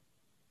got.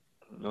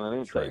 It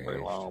didn't take very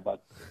long. By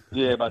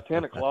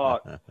 10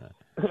 o'clock.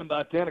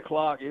 By 10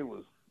 o'clock, it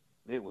was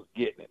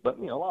getting it. But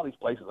a lot of these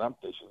places I'm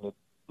fishing,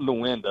 the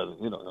wind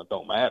doesn't, it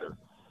don't matter.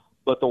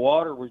 But the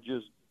water was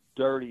just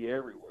dirty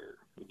everywhere.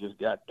 It just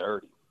got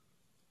dirty.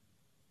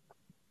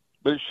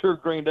 But it sure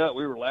greened up.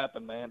 We were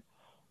laughing, man.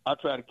 I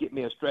tried to get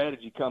me a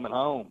strategy coming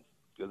home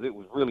because it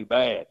was really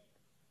bad.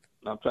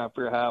 And I'm trying to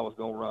figure out how I was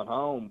going to run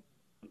home,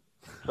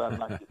 trying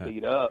not to get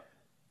beat up.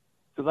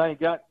 Because I ain't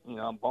got,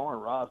 I'm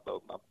borrowing Rod's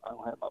boat. I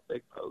don't have my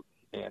big boat.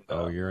 And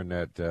you're in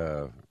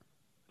that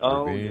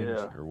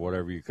Revenge, or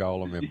whatever you call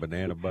them in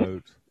banana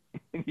boats.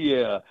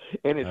 Yeah,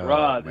 and it's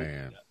Rod.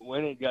 Man. We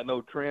ain't got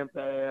no trim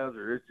tabs,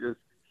 or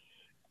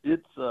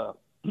it's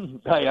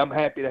hey, I'm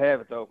happy to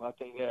have it though. If I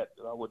think that,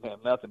 I wouldn't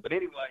have nothing. But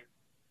anyway,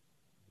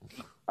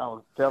 I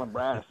was telling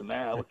Brian, I said,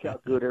 now look how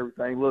good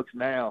everything looks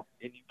now,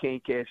 and you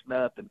can't catch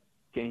nothing,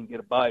 can't get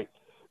a bite.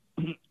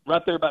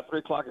 Right there about 3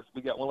 o'clock,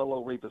 we got one little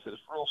old reef. It's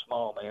real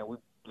small, man.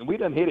 We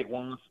done hit it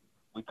once.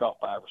 We caught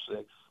 5 or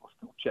 6. Let's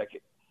go check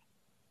it.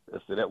 I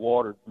said, that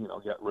water,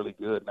 got really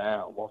good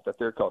now. I walked out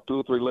there, caught 2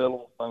 or 3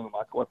 little. Boom,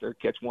 I go out there,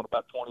 catch one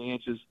about 20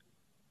 inches.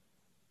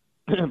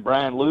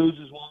 Brian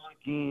loses one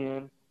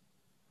again.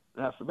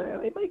 And I said, man,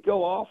 they may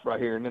go off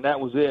right here. And then that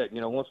was it.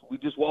 Once we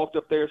just walked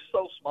up there,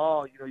 so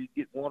small, you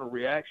get one a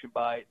reaction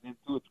bite, and then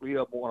 2 or 3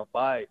 of them want a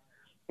bite.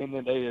 And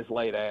then they just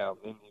lay down,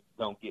 and you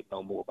don't get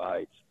no more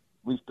bites.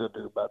 We stood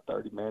there about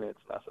 30 minutes,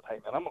 and I said, hey,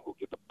 man, I'm going to go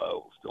get the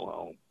bow. Still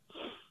home.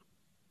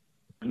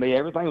 I mean,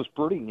 everything was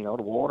pretty, the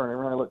water and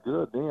everything looked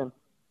good then.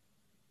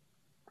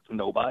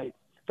 No bite.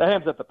 That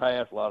happens at the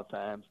pass a lot of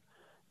times.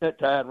 That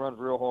tide runs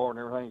real hard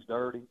and everything's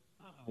dirty.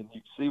 And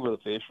you see where the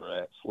fish are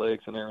at,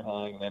 slicks and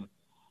everything. And then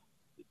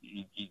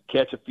you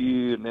catch a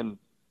few, and then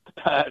the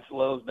tide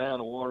slows down,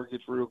 the water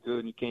gets real good,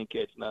 and you can't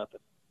catch nothing.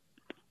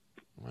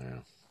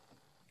 Wow.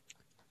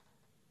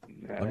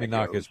 Let me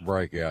knock this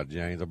break out,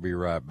 James. I'll be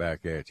right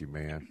back at you,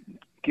 man.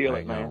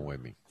 Hang on with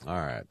me. All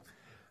right.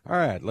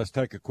 Let's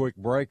take a quick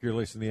break. You're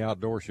listening to The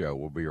Outdoor Show.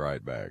 We'll be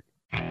right back.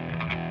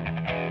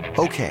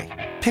 Okay,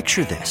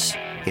 picture this.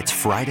 It's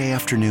Friday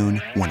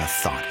afternoon when a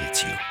thought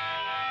hits you.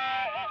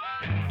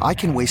 I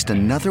can waste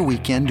another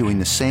weekend doing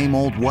the same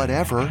old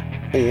whatever,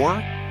 or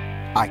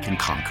I can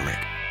conquer it.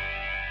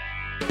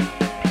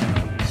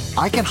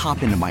 I can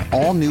hop into my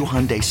all-new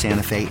Hyundai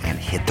Santa Fe and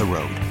hit the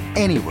road.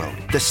 Any road.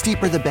 The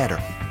steeper, the better.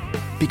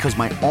 Because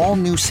my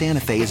all-new Santa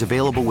Fe is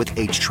available with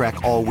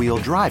H-Track all-wheel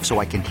drive, so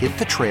I can hit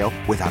the trail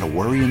without a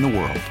worry in the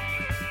world.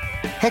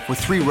 Heck, with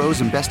 3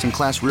 rows and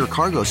best-in-class rear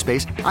cargo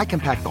space, I can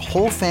pack the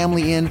whole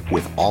family in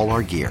with all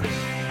our gear.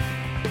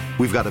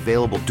 We've got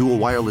available dual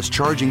wireless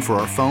charging for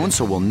our phones,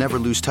 so we'll never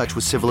lose touch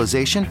with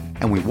civilization,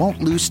 and we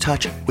won't lose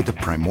touch with the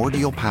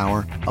primordial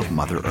power of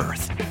Mother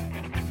Earth.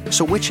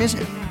 So which is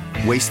it?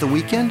 Waste the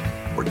weekend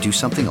or do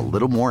something a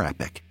little more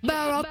epic?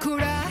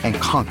 And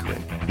conquer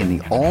it in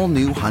the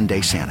all-new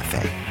Hyundai Santa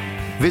Fe.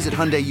 Visit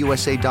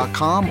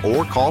HyundaiUSA.com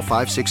or call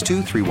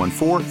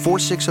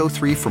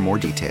 562-314-4603 for more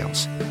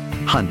details.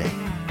 Hyundai,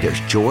 there's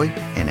joy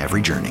in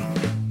every journey.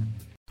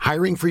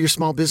 Hiring for your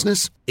small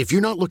business? If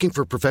you're not looking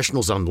for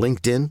professionals on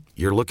LinkedIn,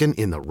 you're looking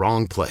in the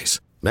wrong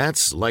place.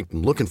 That's like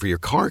looking for your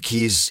car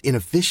keys in a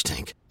fish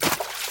tank.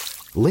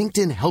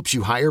 LinkedIn helps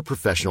you hire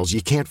professionals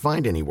you can't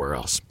find anywhere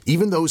else,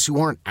 even those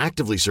who aren't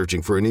actively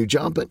searching for a new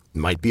job but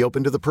might be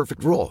open to the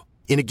perfect role.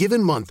 In a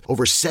given month,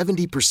 over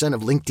 70%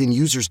 of LinkedIn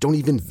users don't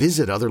even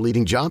visit other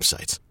leading job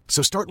sites.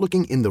 So start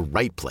looking in the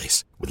right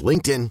place. With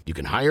LinkedIn, you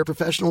can hire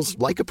professionals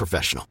like a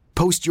professional.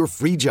 Post your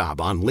free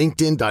job on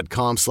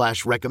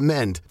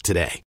linkedin.com/recommend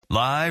today.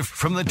 Live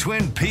from the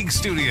Twin Peaks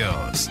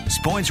studios,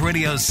 Sports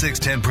Radio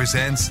 610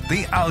 presents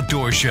The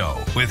Outdoor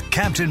Show with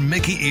Captain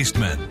Mickey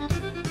Eastman.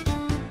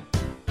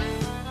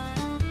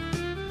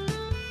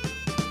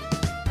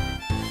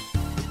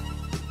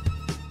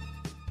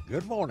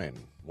 Good morning.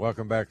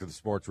 Welcome back to the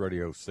Sports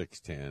Radio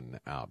 610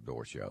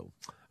 Outdoor Show.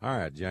 All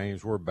right,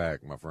 James, we're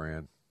back, my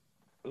friend.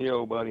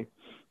 Yo, buddy.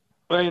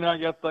 Well, I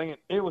got thinking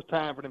it was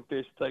time for them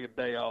fish to take a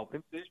day off.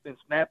 Them fish been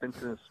snapping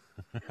since,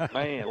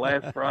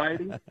 last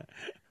Friday.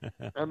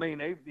 I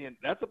mean,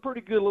 that's a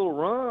pretty good little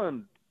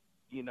run,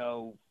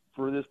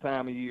 for this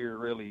time of year,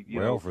 really.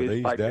 For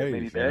these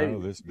days,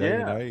 this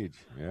day and age,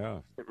 yeah.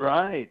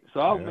 Right. So,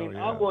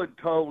 I wasn't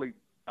totally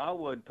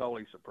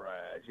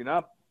surprised.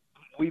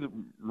 We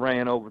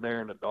ran over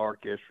there in the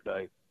dark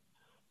yesterday,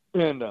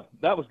 and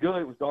that was good.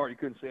 It was dark. You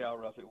couldn't see how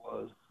rough it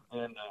was.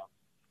 And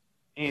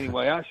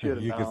anyway, I should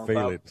have known. You could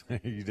feel it.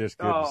 You just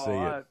couldn't see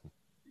it.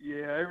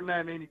 Yeah, every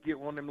now and then you get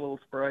one of them little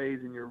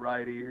sprays in your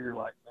right ear,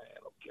 like, man,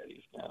 okay,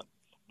 it's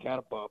kind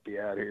of bumpy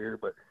out here.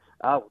 But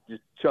I was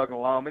just chugging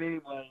along. But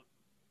anyway,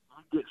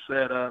 I get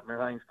set up, and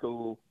everything's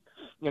cool.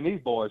 And these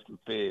boys can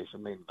fish. I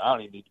mean, I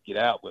don't even need to get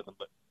out with them,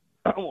 but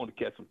I want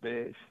to catch some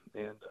fish.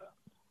 And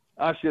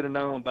I should have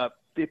known about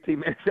 15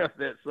 minutes after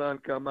that sun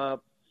come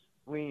up,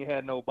 we ain't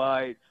had no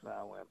bites. And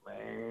I went, man,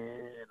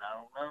 I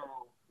don't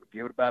know. We'll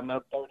give it about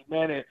another 30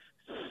 minutes.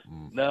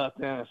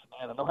 Nothing. I said,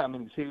 man, I know how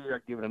many's here. I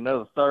give it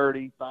another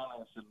 30.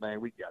 Finally, I said,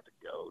 man, we got to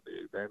go,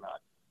 dude. They're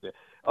not.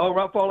 Oh,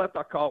 right before I left,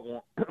 I caught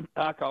one.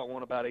 I caught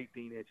one about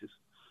 18 inches.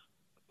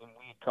 And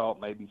we caught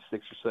maybe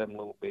 6 or 7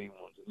 little bitty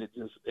ones. And it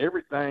just,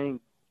 everything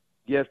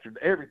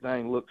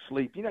looked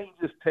sleepy. You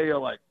just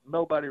tell, like,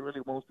 nobody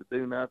really wants to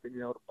do nothing.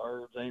 The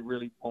birds ain't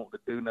really wanting to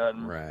do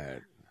nothing.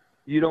 Right.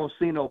 You don't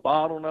see no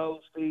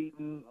bottlenose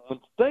feeding. When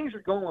things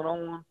are going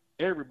on,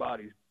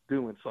 everybody's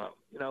doing something.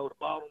 The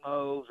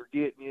bottlenose are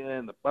getting you,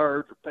 and the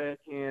birds are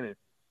pecking, and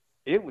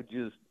it was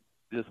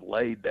just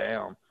laid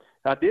down.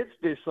 I did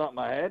fish something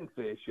I hadn't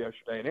fished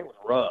yesterday, and it was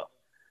rough,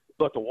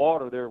 but the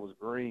water there was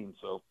green,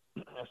 so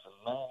I said,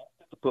 no, I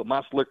have to put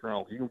my slicker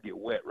on because you're going to get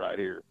wet right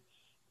here.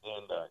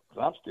 And cause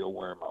I'm still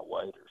wearing my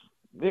waders.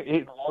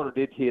 The water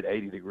did hit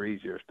 80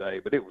 degrees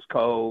yesterday, but it was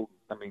cold.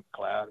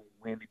 Cloudy,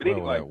 windy. But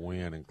anyway, that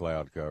wind and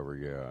cloud cover,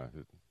 yeah.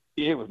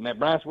 It was, man,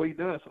 Bryce, what are you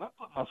doing? I said, I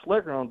put my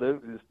slicker on,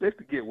 dude. It's fit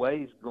to get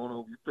waves going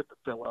over. You're fit to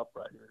fill up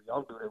right here.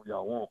 Y'all do whatever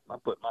y'all want. I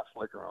put my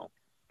slicker on.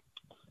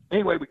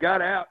 Anyway, we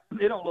got out.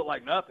 It don't look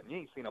like nothing. You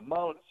ain't seen a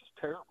mullet. It's just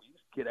terrible. You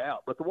just get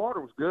out. But the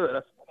water was good.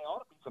 I said, man, there ought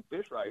to be some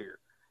fish right here.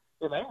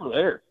 And they were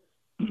there.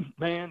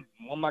 Man,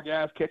 one of my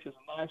guys catches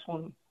a nice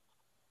one.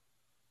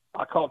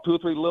 I caught 2 or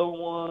 3 little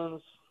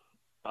ones.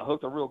 I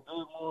hooked a real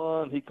good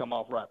one. He come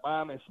off right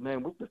by me. I said,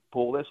 man, we just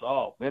pull this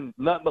off. Then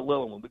nothing but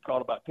little ones. We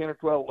caught about 10 or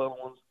 12 little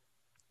ones.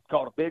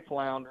 Caught a big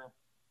flounder.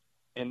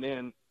 And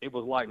then it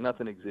was like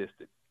nothing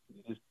existed.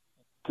 You just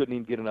couldn't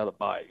even get another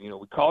bite.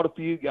 We caught a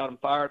few, got them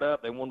fired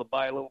up. They wanted to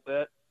bite a little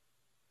bit.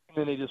 And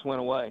then they just went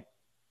away.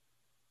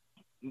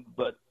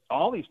 But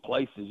all these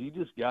places, you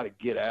just got to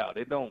get out.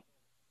 It don't,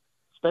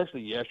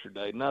 especially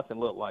yesterday,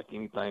 nothing looked like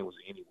anything was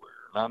anywhere.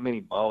 Not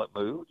many mullet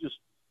moved. Just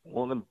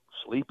one of them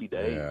sleepy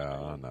days. Yeah,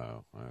 I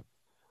know.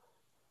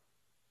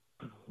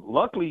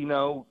 Luckily,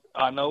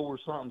 I know where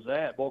something's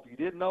at. But if you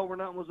didn't know where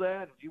nothing was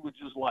at, if you were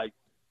just like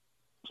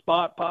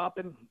spot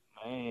popping,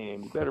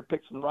 man, you better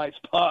pick some right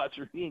spots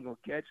or you ain't going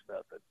to catch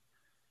nothing.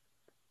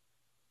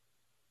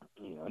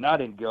 And I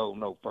didn't go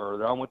no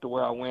further. I went to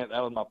where I went.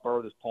 That was my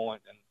furthest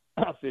point,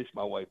 and I fished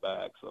my way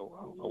back. So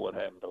I don't know what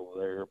happened over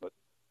there, but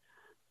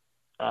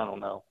I don't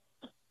know.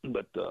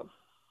 But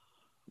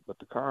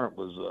the current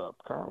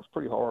was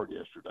pretty hard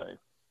yesterday.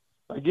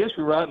 I guess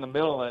we're right in the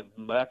middle of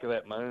that back of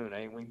that moon,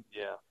 ain't we?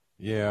 Yeah.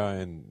 Yeah,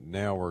 and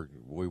now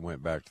we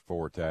went back to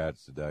 4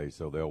 tides today,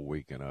 so they'll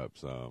weaken up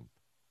some.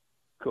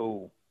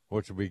 Cool.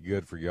 Which will be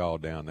good for y'all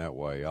down that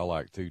way. I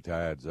like 2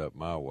 tides up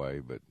my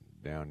way, but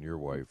down your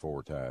way,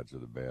 4 tides are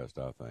the best,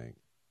 I think.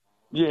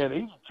 Yeah,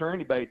 these are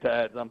Trinity Bay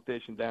tides I'm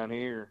fishing down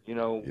here.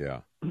 Yeah.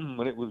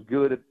 When it was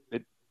good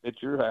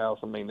at your house,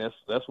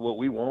 that's what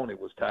we wanted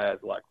was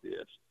tides like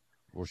this.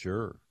 Well,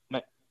 sure.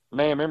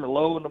 Man, remember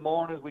low in the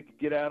mornings, we could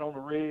get out on the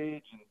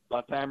ridge, and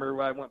by the time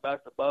everybody went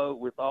back to the boat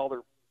with all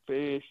their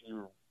fish, you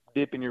were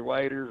dipping your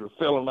waders or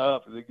filling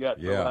up as it got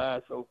so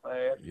high so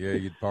fast. Yeah,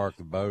 you'd park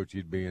the boat.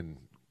 You'd be in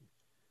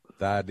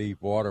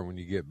thigh-deep water when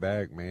you get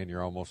back, man.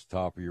 You're almost the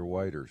top of your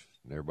waders,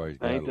 and everybody's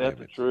got Ain't a that limit.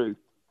 The truth?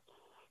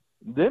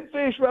 Them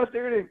fish right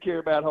there didn't care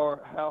about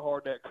how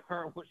hard that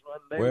current was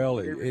running. Well,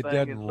 it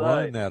doesn't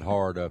run that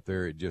hard up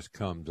there. It just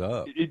comes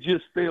up. It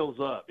just fills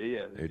up.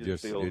 Yeah, it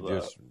just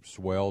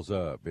swells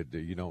up.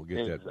 You don't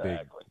get that big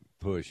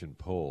push and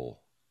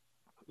pull.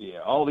 Yeah,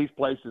 all these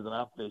places that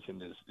I'm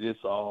fishing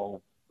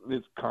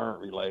it's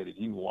current related.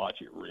 You can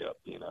watch it rip.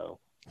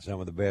 Some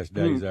of the best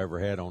days I ever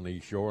had on the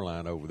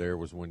shoreline over there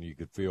was when you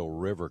could feel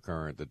river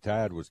current. The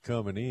tide was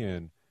coming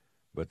in,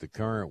 but the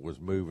current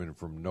was moving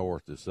from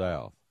north to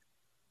south.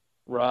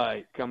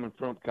 Right, coming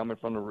from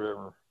the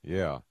river.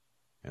 Yeah,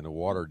 and the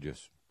water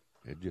just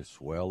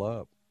swell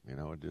up. It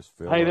just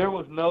filled Hey, up. there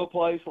was no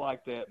place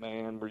like that,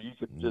 man, where you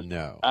could just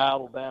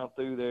idle down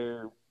through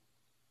there.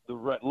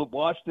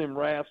 Watch them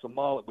rafts of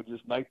mullet would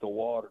just make the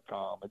water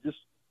calm. And just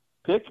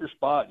pick your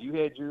spot. You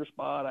had your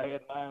spot. I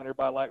had mine.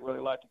 Everybody really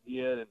liked to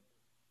get. And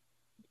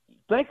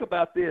think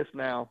about this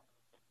now.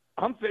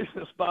 I'm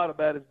fishing a spot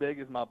about as big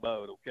as my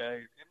boat, okay?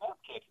 And I'm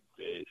catching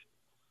fish.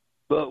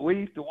 But we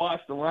used to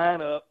watch the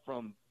lineup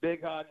from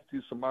big hodges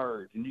to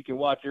submerge, and you can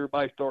watch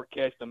everybody start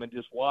catching them and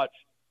just watch.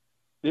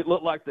 It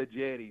looked like the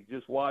jetty.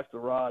 Just watch the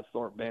rods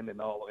start bending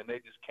all, and they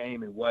just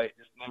came and wait,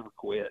 just never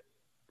quit.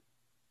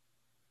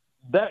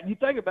 That you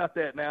think about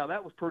that now,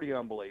 that was pretty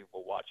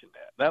unbelievable watching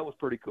that. That was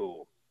pretty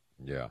cool.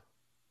 Yeah,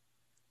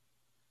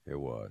 it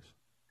was.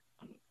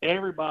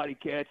 Everybody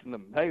catching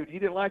them. Hey, you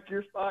didn't like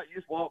your spot, you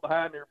just walk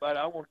behind everybody.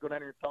 I want to go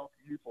down there and talk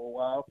to you for a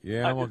while.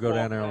 Yeah, I'm going to go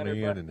down there on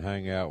the end and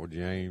hang out with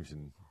James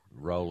and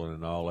Roland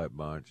and all that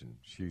bunch and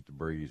shoot the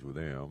breeze with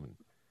them.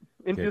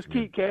 And just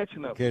keep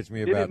catching them. Catch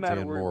me about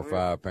 10 more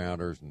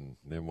 5-pounders, and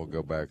then we'll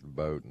go back to the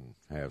boat and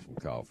have some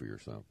coffee or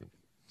something.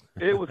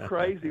 It was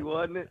crazy,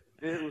 wasn't it?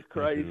 It was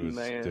crazy, it was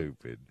man.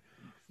 Stupid.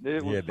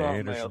 It was the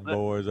Anderson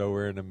boys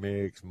over in the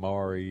mix,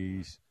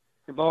 Maurice.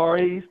 That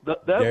was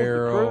the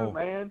crew,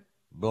 man.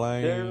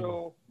 Blaine.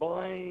 Daryl,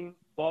 Blaine,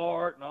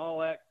 Bart, and all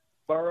that.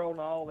 Burl and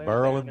all that.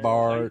 Burl and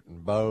Bart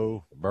and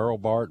Bo. Burl,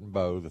 Bart, and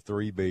Bo, the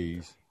 3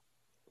 Bs.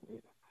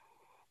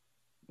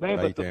 Man,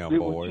 but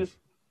boys.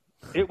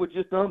 It was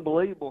just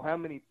unbelievable how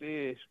many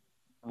fish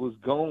was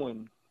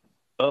going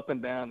up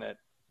and down that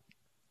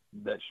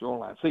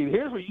shoreline. See,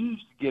 here's where you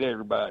used to get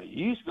everybody.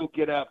 You used to go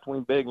get out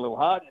between big and little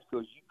hodges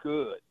because you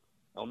could.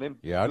 On them,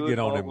 yeah, I'd get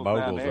on them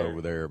moguls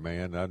over there,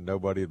 man.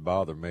 Nobody would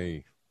bother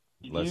me.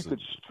 You could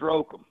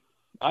stroke them.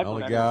 The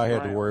only guy I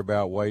had to worry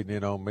about wading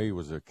in on me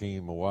was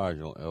Akeem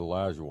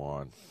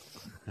Olajuwon.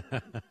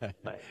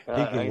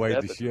 He could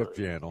wade the ship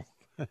channel.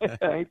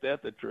 Ain't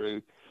that the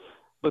truth?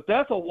 But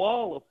that's a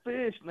wall of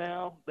fish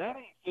now. That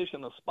ain't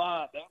fishing a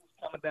spot. That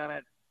was coming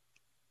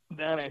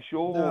down that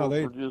shore. No,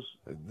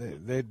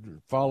 they'd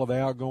follow the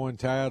outgoing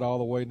tide all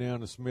the way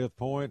down to Smith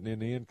Point, and then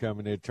the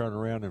incoming they'd turn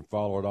around and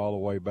follow it all the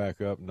way back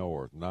up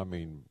north. And I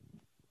mean,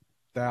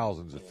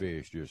 thousands of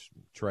fish just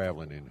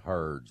traveling in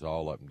herds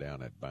all up and down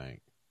that bank.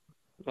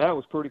 That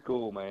was pretty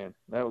cool, man.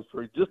 That was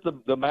just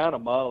the amount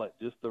of mullet,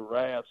 just the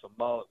rafts of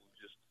mullet was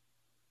just.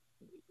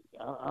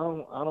 I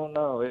don't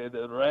know.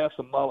 The rafts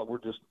of mullet were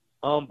just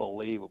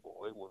unbelievable.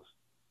 It was.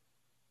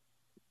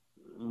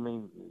 I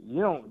mean,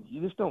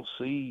 you just don't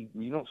see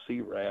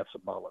rafts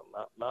of mullet,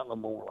 not no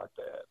more like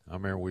that. I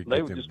remember we'd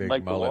get them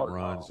big mullet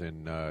runs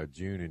in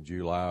June and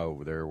July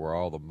over there, where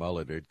all the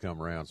mullet they'd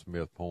come around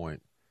Smith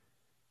Point,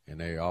 and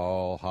they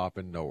all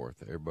hopping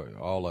north. Everybody,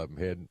 all of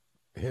them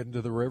heading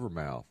to the river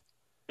mouth.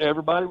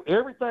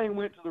 Everything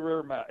went to the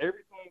river mouth.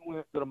 Everything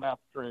went to the mouth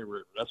of Trinity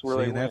River. That's where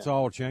they went. That's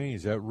all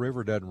changed. That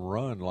river doesn't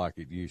run like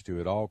it used to.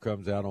 It all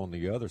comes out on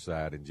the other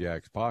side in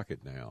Jack's Pocket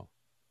now.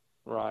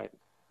 Right.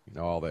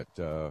 All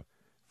that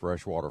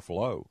freshwater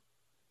flow.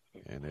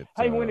 And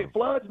when it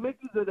floods,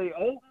 Mickey, do they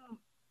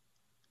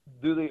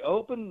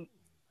open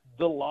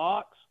the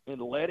locks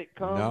and let it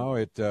come? No,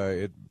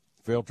 it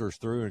filters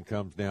through and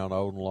comes down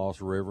Old and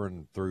Lost River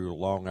and through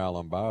Long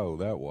Island Bayou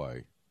that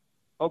way.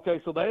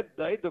 Okay, so they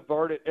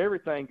diverted.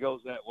 Everything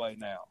goes that way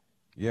now.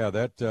 Yeah,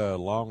 that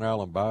Long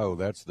Island Bayou,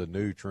 that's the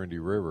new Trinity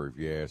River, if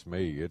you ask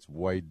me. It's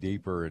way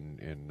deeper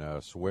and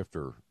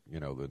swifter,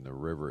 than the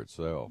river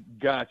itself.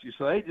 Got you.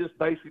 So they just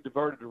basically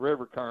diverted the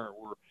river current.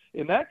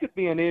 And that could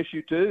be an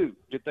issue, too,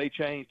 if they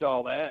changed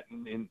all that.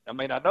 And I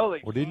mean, I know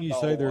they. Well, didn't you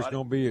say there's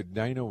going to be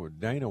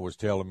Dana was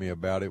telling me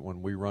about it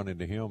when we run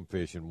into him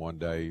fishing one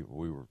day.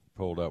 We were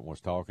pulled up and was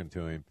talking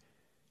to him.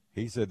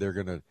 He said they're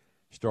going to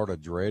start a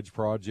dredge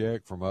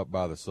project from up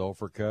by the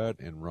Sulphur Cut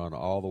and run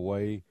all the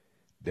way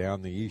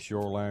down the east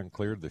shoreline,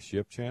 clear to the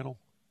ship channel.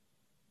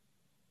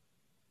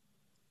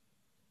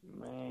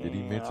 Man, did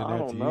he mention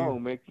that to you?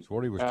 Mickey. That's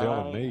what he was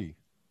telling me.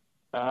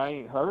 I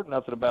ain't heard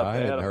nothing about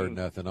that. I hadn't heard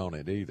nothing on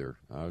it either.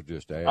 I was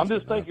just asking. I'm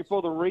just thinking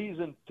for the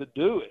reason to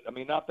do it. I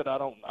mean, not that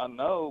I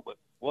know, but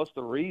what's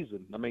the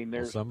reason? I mean,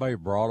 there's somebody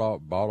bought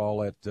all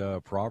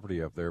that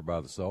property up there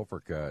by the Sulphur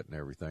Cut and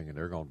everything, and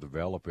they're going to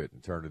develop it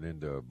and turn it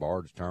into a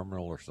barge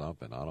terminal or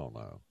something. I don't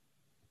know.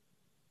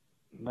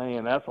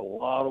 Man, that's a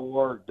lot of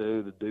work,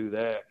 dude, to do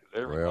that.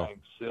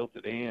 Everything's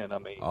silted in. I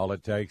mean, all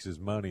it takes is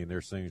money, and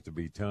there seems to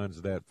be tons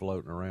of that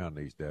floating around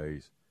these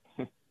days.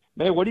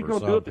 Man, what are you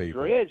going to do at the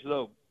dredge,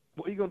 though?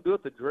 What are you going to do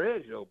at the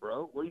dredge, though,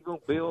 bro? Where are you going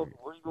to build?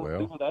 Where are you you going to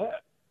do with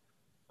that?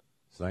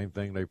 Same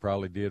thing they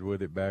probably did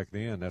with it back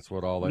then. That's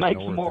what all that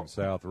north and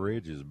south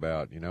ridge is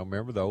about. You know,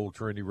 remember the old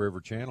Trinity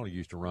River Channel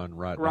used to run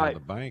right down the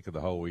bank of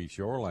the whole east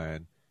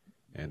shoreline,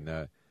 and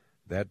that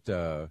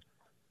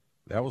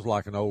was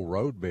like an old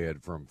road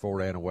bed from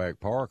Fort Anahuac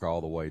Park all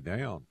the way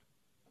down.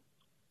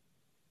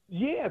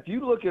 Yeah, if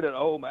you look at an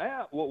old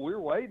map, what we were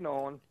waiting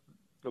on,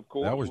 of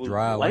course, that was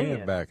dry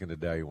land back in the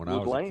day when I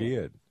was a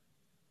kid.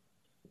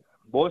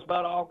 Boy, it's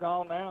about all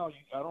gone now. You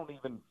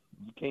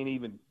can't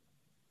even.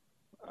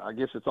 I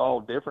guess it's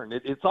all different.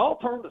 It's all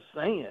turned to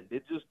sand.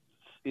 It's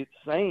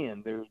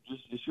sand.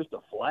 It's just a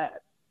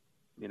flat,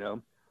 you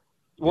know.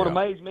 What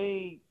amazed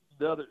me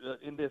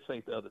and this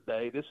ain't the other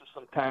day. This is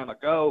some time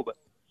ago, but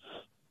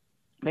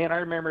man, I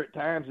remember at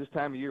times this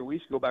time of year we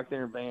used to go back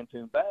there in Van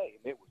Toon Bay,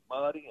 and it was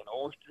muddy and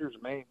oysters.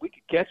 Man, we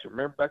could catch them.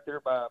 Remember back there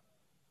by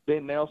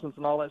Ben Nelson's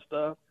and all that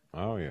stuff?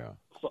 Oh yeah.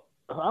 So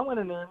I went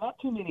in there not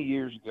too many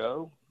years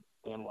ago,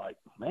 and like,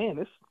 man,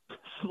 this is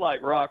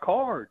like rock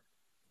hard.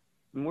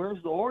 And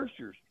where's the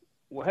oysters?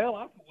 Well, hell,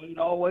 I can wade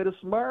all the way to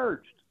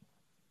submerged.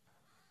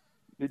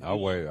 I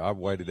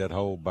waded that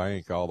whole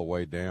bank all the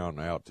way down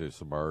out to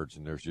submerged,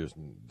 and there's just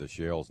the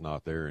shell's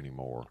not there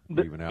anymore.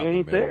 Even out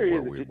in the middle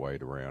where we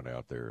wade around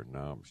out there.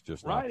 No, it's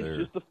just not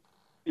there.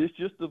 It's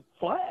just a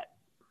flat.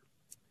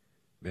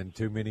 Been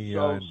too many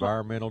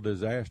environmental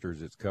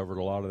disasters. It's covered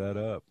a lot of that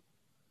up.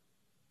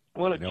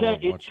 Well, it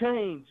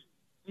changed.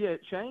 Yeah,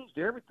 it changed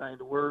everything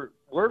to where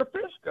the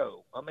fish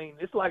go. I mean,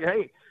 it's like,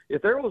 hey,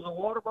 if there was a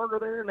Whataburger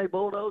there and they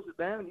bulldozed it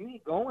down, you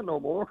ain't going no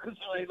more because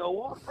there ain't no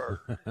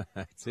Whataburger.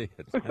 That's it.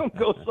 We're going to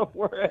go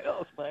somewhere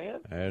else,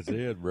 man. That's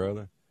it,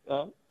 brother.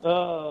 All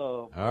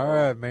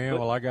right, man.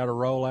 Well, I got to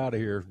roll out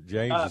of here.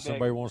 James, if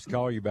somebody wants to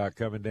call you about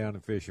coming down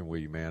and fishing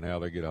with you, man, how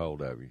they get a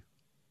hold of you?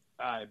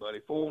 All right, buddy.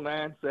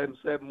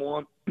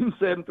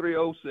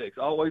 49771-7306.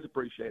 Always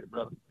appreciate it,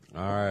 brother.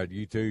 All right,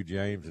 you too,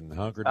 James, and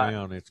hunker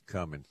down. It's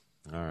coming.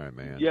 All right,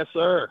 man. Yes,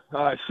 sir.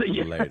 All right, see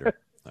you later.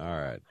 All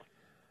right,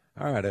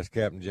 that's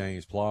Captain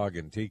James Plaag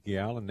in Tiki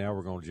Island. Now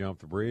we're going to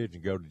jump the bridge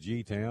and go to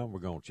G-Town. We're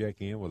going to check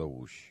in with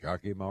old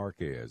Sharky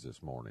Marquez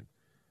this morning.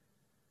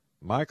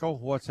 Michael,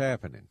 what's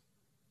happening?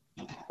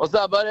 What's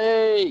up,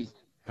 buddy?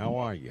 How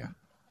are you?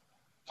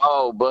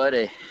 Oh,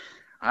 buddy,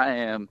 I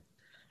am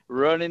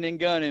running and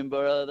gunning,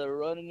 brother,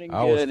 running and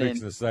gunning. I was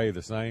fixing to say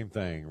the same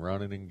thing,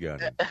 running and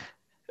gunning.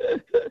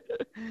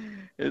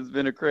 It's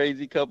been a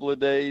crazy couple of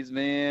days,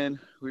 man.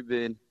 We've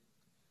been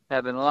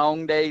having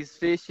long days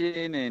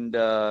fishing and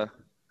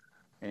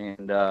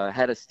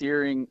had a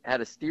steering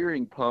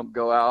pump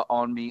go out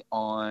on me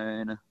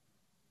on,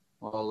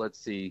 well, let's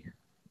see,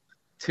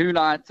 2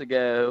 nights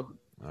ago.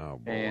 Oh,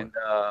 boy. And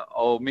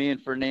me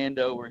and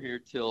Fernando were here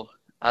till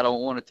I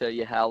don't want to tell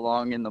you how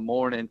long in the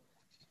morning.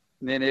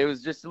 And then it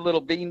was just a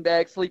little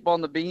beanbag, sleep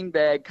on the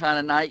beanbag kind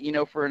of night, you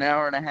know, for an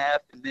hour and a half,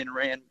 and then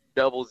ran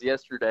doubles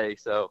yesterday.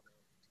 So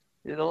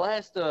the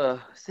last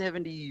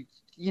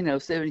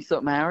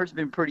 70-something hours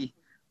been pretty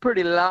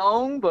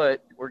long,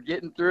 but we're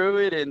getting through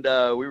it, and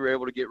we were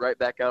able to get right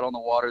back out on the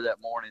water that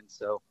morning.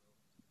 So,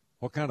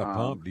 what kind of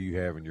pump do you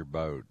have in your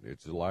boat?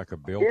 It's like a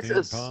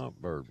built-in pump,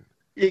 or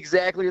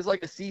exactly? It's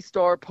like a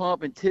C-Star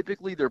pump, and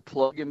typically they're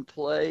plug and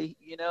play.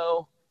 You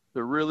know,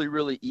 they're really,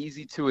 really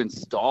easy to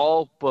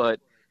install, but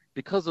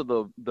because of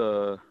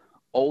the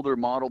older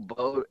model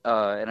boat,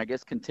 and I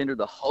guess contender,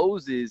 the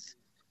hoses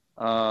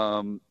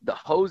don't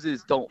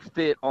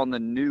fit on the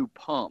new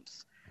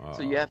pumps.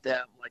 So you have to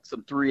have like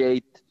some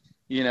 3/8,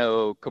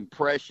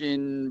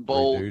 compression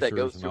bolt that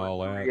goes through a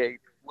 3/8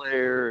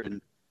 flare.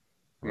 And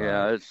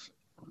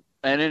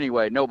and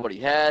anyway, nobody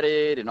had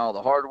it, and all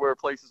the hardware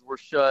places were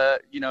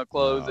shut,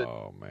 closed.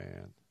 Oh,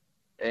 man.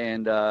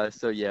 And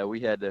so we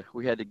had to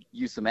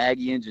use some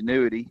Aggie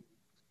ingenuity,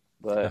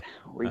 but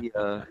we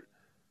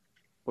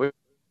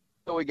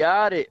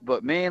got it.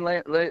 But man,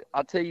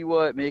 I'll tell you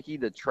what, Mickey,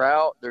 the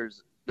trout,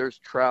 there's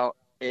trout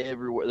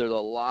everywhere. There's a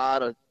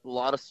lot of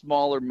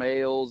smaller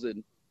males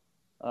and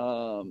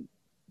a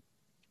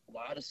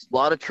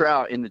lot of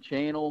trout in the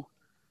channel,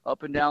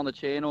 up and down the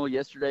channel.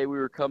 Yesterday we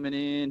were coming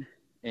in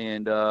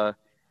and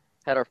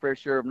had our fair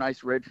share of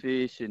nice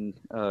redfish and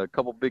a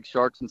couple big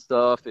sharks and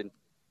stuff. And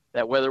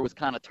that weather was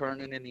kind of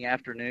turning in the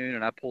afternoon,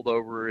 and I pulled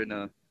over in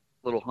a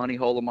little honey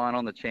hole of mine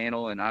on the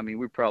channel. And I mean,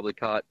 we probably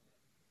caught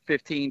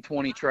 15,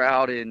 20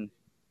 trout in,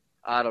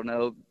 I don't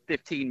know,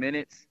 15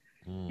 minutes,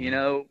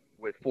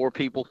 with 4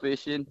 people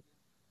fishing.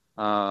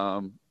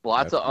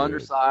 Lots of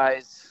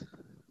undersized.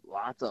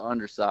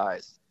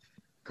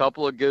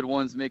 Couple of good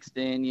ones mixed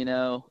in,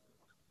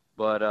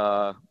 but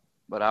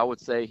I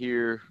would say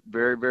here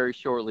very, very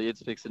shortly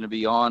it's fixing to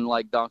be on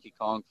like Donkey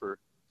Kong for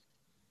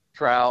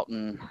trout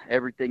and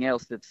everything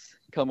else that's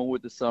coming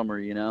with the summer,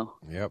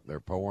 Yep, they're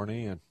pouring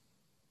in.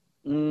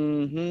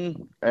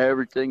 Mm-hmm.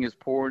 Everything is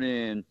pouring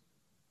in.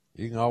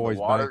 You can always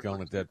bank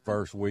on it that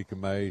first week of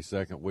May,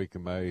 second week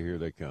of May, here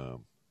they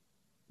come.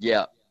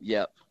 Yep.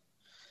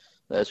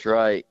 That's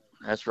right.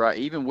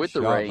 Even with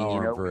the rain,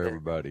 for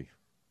everybody.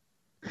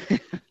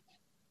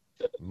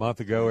 A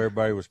month ago,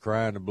 everybody was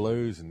crying the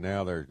blues, and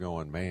now they're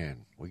going,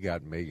 man, we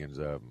got millions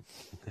of them.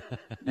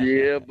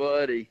 Yeah,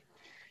 buddy.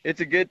 It's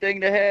a good thing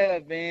to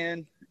have,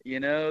 man. You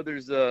know,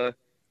 there's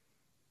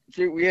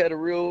we had a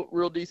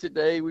real decent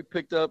day. We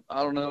picked up,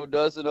 I don't know, a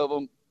dozen of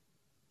them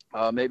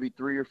maybe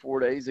 3 or 4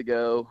 days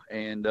ago,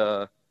 and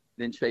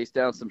then chased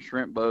down some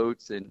shrimp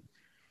boats. And,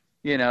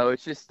 you know,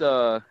 it's just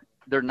they're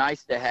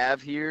nice to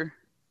have here.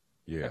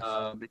 Yes.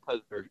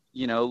 Because they're,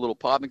 you know, little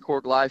popping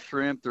cork live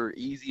shrimp. They're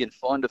easy and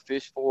fun to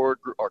fish for.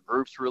 Our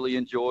groups really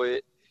enjoy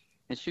it.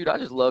 And, shoot, I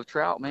just love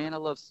trout, man.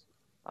 There's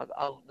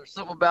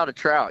something about a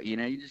trout, you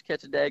know. You just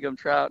catch a daggum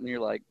trout, and you're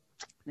like,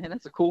 man,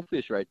 that's a cool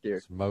fish right there.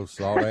 It's the most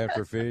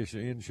sought-after fish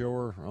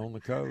inshore on the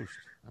coast.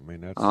 I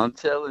mean, that's. I'm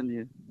telling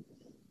you.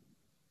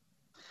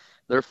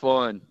 They're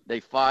fun.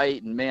 They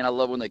fight, and, man, I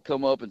love when they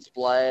come up and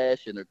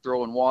splash, and they're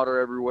throwing water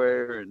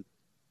everywhere, and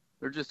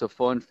they're just a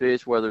fun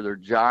fish, whether they're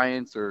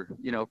giants or,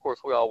 you know, of course,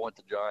 we all want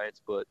the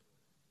giants, but.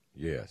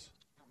 Yes.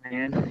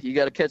 Man, you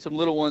got to catch some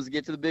little ones to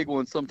get to the big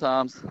ones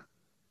sometimes.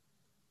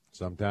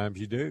 Sometimes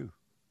you do.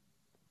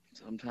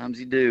 Sometimes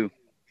you do.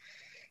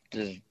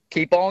 Just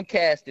keep on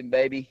casting,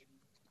 baby.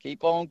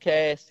 Keep on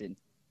casting.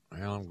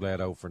 Well, I'm glad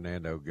old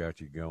Fernando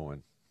got you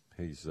going.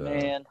 He's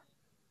man.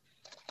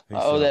 I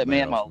owe that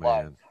man my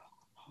life.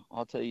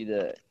 I'll tell you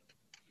that.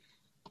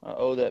 I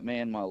owe that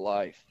man my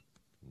life.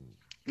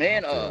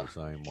 Man, I feel the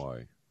same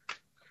way.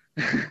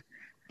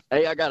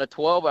 Hey, I got a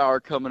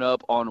 12-hour coming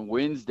up on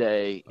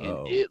Wednesday,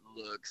 and it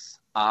looks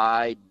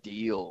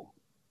ideal.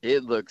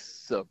 It looks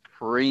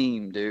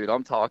supreme, dude.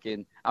 I'm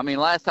talking. I mean,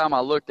 last time I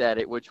looked at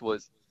it, which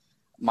was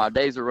my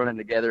days are running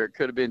together. It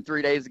could have been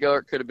 3 days ago. Or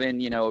it could have been,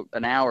 you know,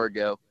 an hour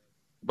ago.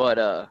 But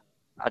I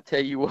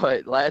tell you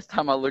what, last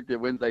time I looked at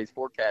Wednesday's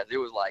forecast, it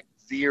was like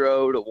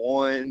 0 to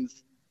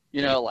 1s,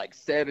 you know, like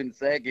 7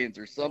 seconds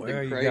or something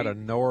crazy. Well, you got a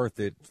north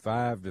at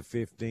 5 to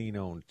 15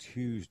 on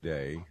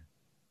Tuesday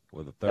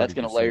with a 30% That's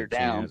going to layer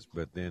down. chance.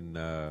 But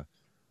then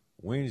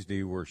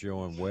Wednesday we're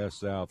showing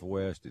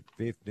west-southwest at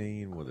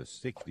 15 with a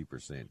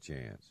 60%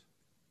 chance.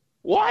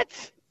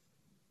 What?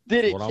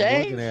 Did it change? What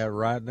I'm looking at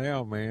right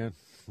now, man.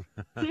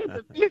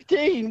 Dude,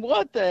 15.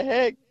 What the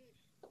heck?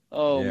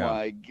 Oh, yeah.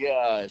 My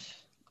gosh.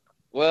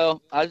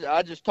 Well,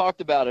 I just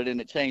talked about it, and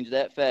it changed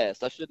that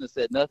fast. I shouldn't have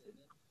said nothing.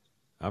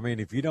 I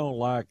mean, if you don't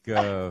like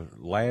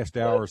last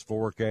hour's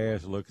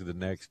forecast, look at the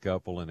next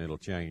couple, and it'll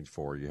change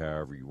for you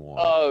however you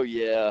want. Oh,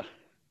 yeah.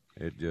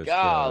 It just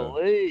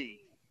golly.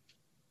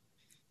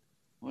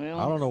 Well,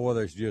 I don't know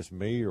whether it's just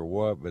me or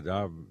what, but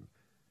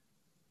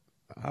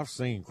I've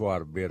seen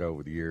quite a bit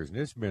over the years, and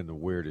it's been the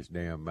weirdest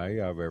damn May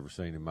I've ever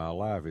seen in my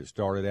life. It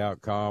started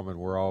out calm, and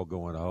we're all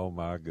going, oh,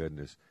 my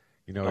goodness.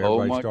 You know,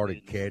 everybody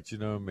started catching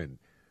them, and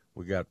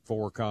we got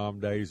 4 calm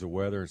days of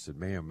weather and said,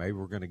 man, maybe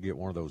we're going to get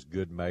one of those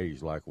good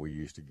Mays like we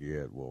used to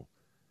get. Well,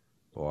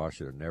 boy, I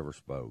should have never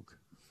spoke.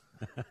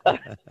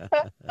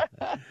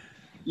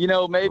 You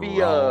know, maybe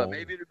it'll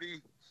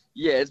be.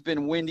 Yeah, it's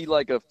been windy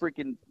like a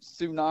freaking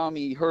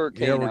tsunami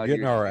hurricane. Yeah, we're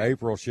getting our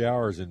April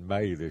showers in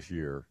May this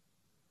year.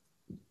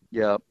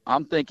 Yeah,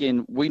 I'm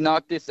thinking we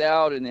knock this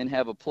out and then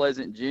have a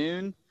pleasant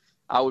June.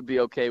 I would be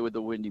okay with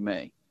the windy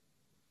May.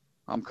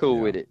 I'm cool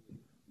with it.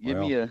 Give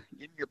me a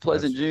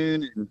pleasant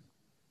June. And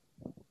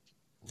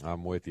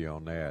I'm with you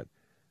on that.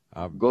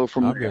 I'm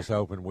just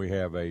hoping we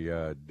have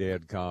a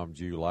dead calm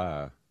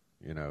July.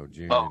 You know,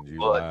 June and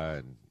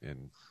July,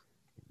 and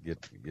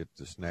get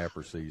the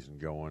snapper season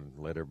going.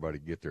 Let everybody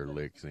get their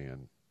licks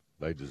in.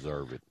 They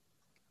deserve it.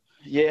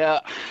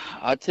 Yeah,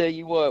 I tell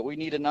you what, we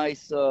need a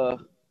nice,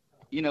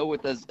 you know,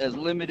 with as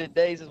limited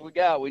days as we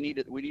got, we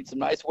need some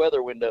nice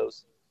weather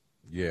windows.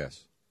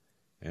 Yes,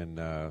 and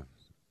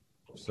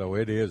so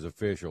it is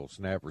official.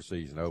 Snapper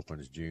season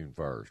opens June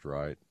 1st,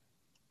 right?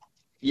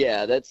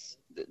 Yeah, that's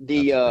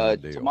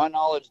to my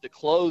knowledge, the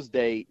close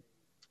date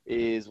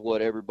is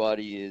what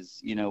everybody is,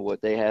 you know,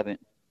 what they haven't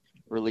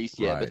released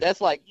yet. Right. But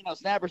that's like, you know,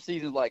 snapper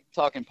season is like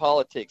talking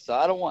politics. So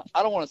I don't want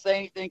to say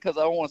anything because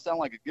I don't want to sound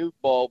like a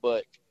goofball.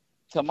 But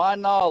to my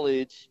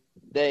knowledge,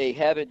 they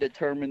haven't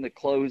determined the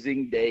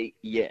closing date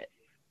yet.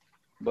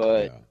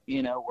 But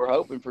you know, we're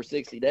hoping for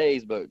 60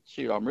 days. But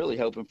shoot, I'm really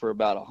hoping for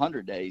about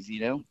 100 days.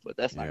 You know, but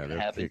that's not going to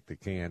happen. Kick the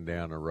can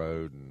down the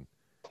road and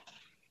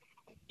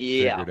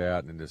figure it out,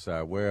 and then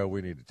decide, well,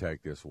 we need to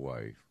take this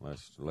away.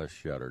 Let's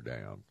shut her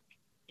down.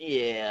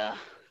 Yeah.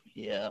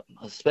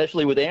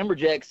 Especially with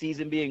amberjack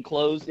season being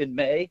closed in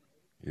May.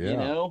 Yeah. You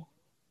know,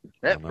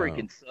 that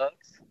freaking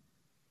sucks.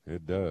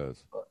 It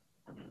does.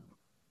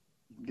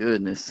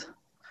 Goodness.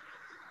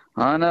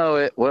 I know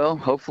it. Well,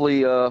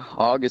 hopefully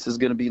August is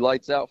going to be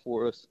lights out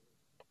for us.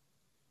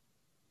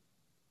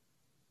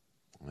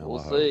 We'll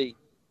see.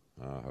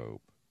 I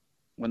hope.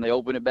 When they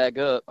open it back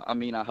up. I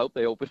mean, I hope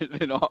they open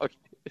it in August.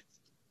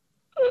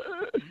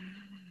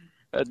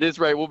 At this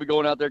rate, we'll be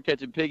going out there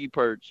catching piggy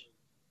perch.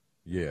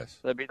 Yes.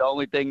 That'd be the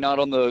only thing not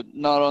on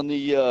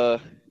the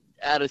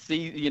out of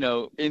season, you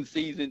know, in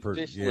season fish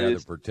list. Yeah,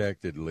 the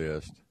protected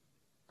list.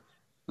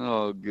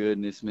 Oh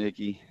goodness,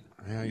 Mickey.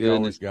 Yeah, you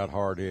always got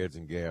hard heads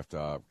and gaff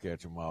top.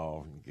 Catch them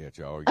all and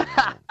catch all you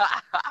want.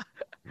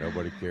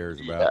 Nobody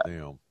cares about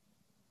them.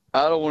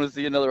 I don't want to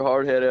see another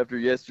hardhead after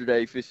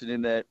yesterday fishing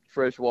in that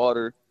fresh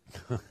water.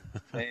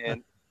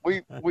 And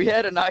we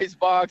had a nice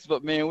box,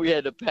 but man, we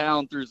had to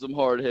pound through some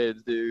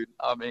hardheads, dude.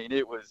 I mean,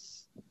 it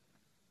was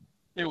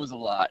a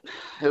lot.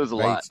 It was a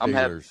lot. I'm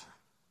having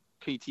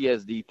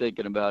PTSD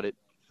thinking about it.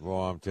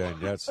 Well, I'm telling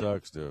you, that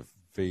sucks to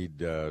feed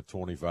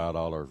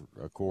 $25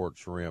 a quart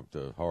shrimp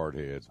to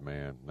hardheads,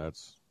 man.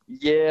 That's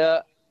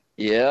it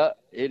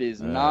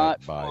is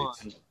not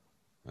bites. fun.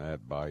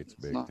 That bites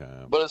big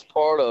time. But it's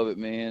part of it,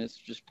 man. It's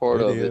just part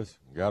of it. It is.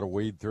 Got to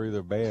weed through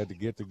the bad to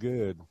get the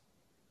good.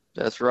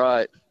 That's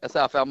right. That's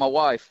how I found my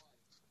wife.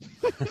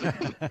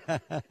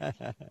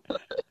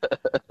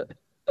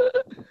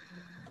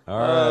 All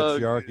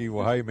right, Sharky.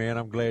 Well, hey, man,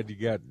 I'm glad you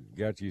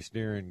got your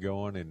steering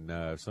going, and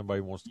if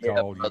somebody wants to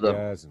call you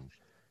guys and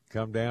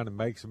come down and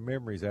make some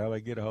memories, how they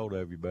get a hold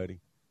of you, buddy?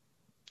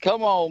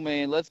 Come on,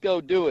 man. Let's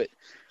go do it.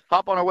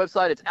 Hop on our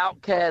website. It's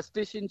Outcast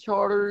Fishing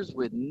Charters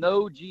with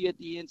no G at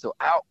the end, so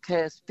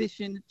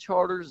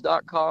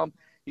outcastfishingcharters.com.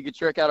 You can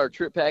check out our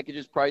trip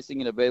packages,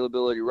 pricing, and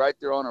availability right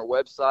there on our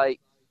website.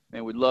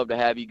 Man, we'd love to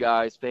have you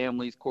guys,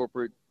 families,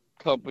 corporate,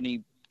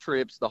 company,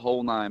 trips, the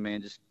whole nine,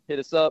 man. Just hit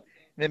us up.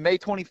 And then May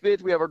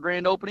 25th, we have our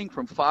grand opening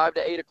from 5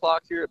 to 8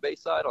 o'clock here at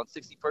Bayside on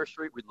 61st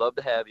Street. We'd love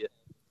to have you.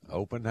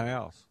 Open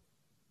house.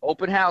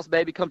 Open house,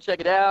 baby. Come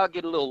check it out.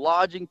 Get a little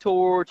lodging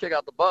tour. Check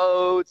out the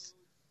boats.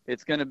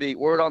 It's going to be,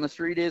 word on the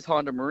street is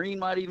Honda Marine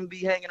might even be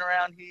hanging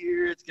around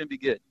here. It's going to be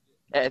good.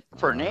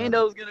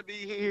 Fernando's going to be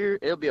here.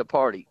 It'll be a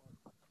party.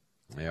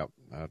 Yep,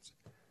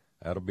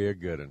 that'll be a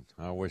good one.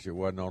 I wish it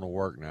wasn't on a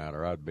work night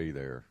or I'd be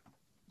there.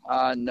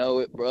 I know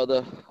it,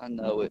 brother. I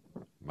know it.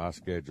 My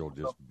schedule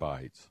just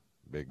bites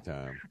big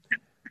time.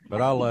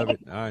 But I love it.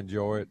 I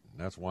enjoy it.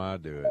 That's why I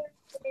do it.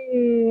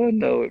 I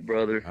know it,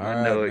 brother. All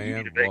I know right,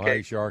 it. man. Well,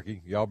 hey,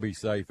 Sharky, y'all be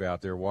safe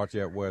out there. Watch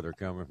that weather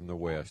coming from the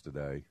west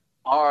today.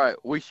 All right.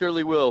 We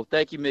surely will.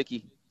 Thank you,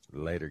 Mickey.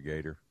 Later,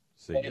 Gator.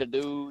 See you. Later,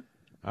 dude.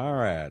 All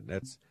right.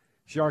 That's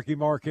Sharky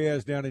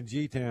Marquez down in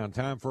G-Town.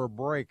 Time for a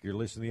break. You're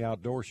listening to the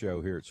Outdoor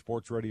Show here at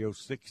Sports Radio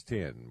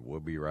 610. We'll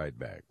be right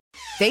back.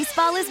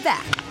 Baseball is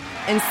back,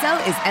 and so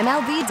is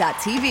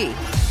MLB.tv.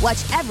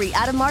 Watch every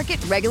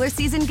out-of-market regular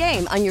season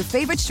game on your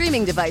favorite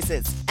streaming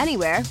devices,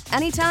 anywhere,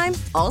 anytime,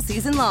 all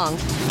season long.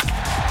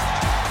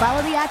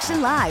 Follow the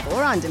action live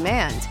or on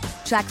demand.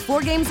 Track 4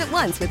 games at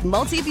once with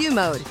multi-view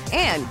mode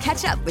and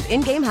catch up with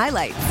in-game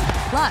highlights.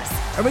 Plus,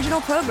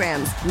 original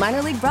programs,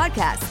 minor league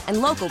broadcasts,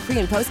 and local pre-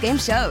 and post-game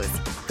shows.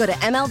 Go to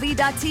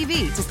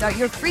MLB.tv to start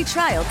your free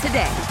trial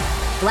today.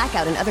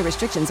 Blackout and other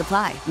restrictions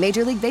apply.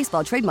 Major League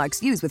Baseball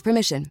trademarks used with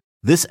permission.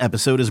 This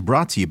episode is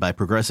brought to you by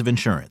Progressive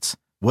Insurance.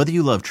 Whether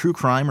you love true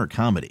crime or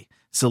comedy,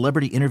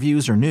 celebrity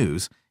interviews or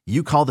news,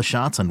 you call the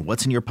shots on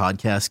what's in your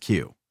podcast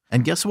queue.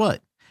 And guess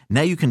what?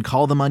 Now you can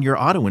call them on your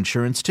auto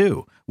insurance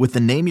too with the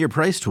Name Your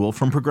Price tool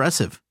from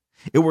Progressive.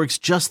 It works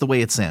just the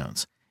way it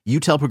sounds. You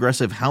tell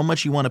Progressive how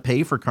much you want to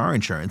pay for car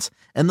insurance,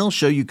 and they'll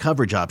show you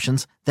coverage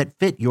options that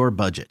fit your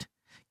budget.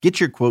 Get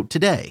your quote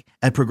today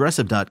at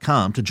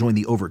Progressive.com to join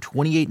the over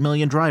 28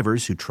 million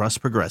drivers who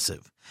trust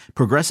Progressive.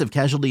 Progressive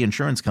Casualty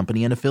Insurance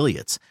Company and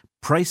Affiliates.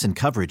 Price and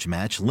coverage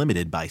match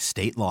limited by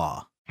state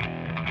law.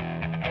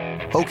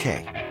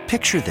 Okay,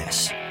 picture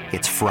this.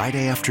 It's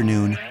Friday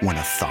afternoon when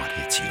a thought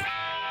hits you.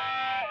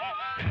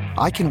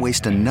 I can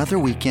waste another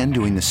weekend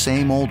doing the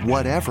same old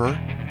whatever,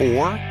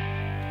 or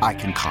I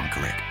can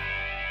conquer it.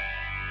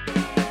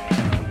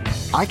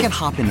 I can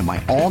hop into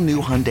my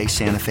all-new Hyundai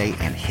Santa Fe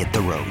and hit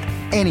the road.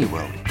 Any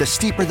road. The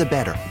steeper, the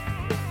better.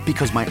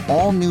 Because my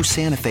all-new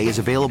Santa Fe is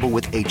available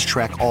with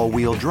H-Track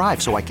all-wheel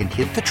drive, so I can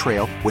hit the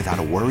trail without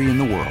a worry in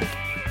the world.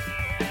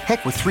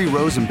 Heck, with 3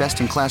 rows and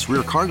best-in-class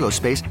rear cargo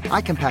space, I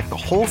can pack the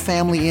whole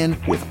family in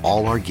with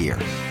all our gear.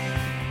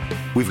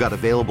 We've got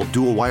available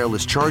dual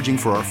wireless charging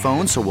for our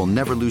phones, so we'll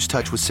never lose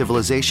touch with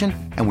civilization,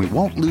 and we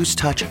won't lose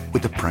touch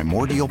with the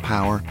primordial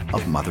power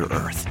of Mother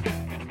Earth.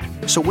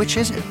 So which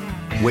is it?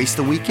 Waste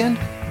the weekend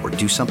or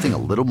do something a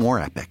little more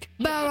epic?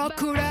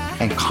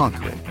 And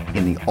conquer it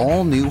in the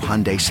all-new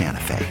Hyundai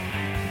Santa Fe.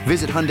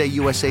 Visit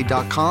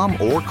HyundaiUSA.com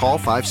or call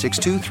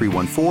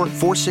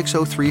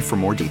 562-314-4603 for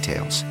more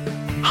details.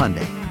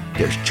 Hyundai,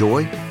 there's joy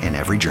in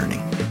every journey.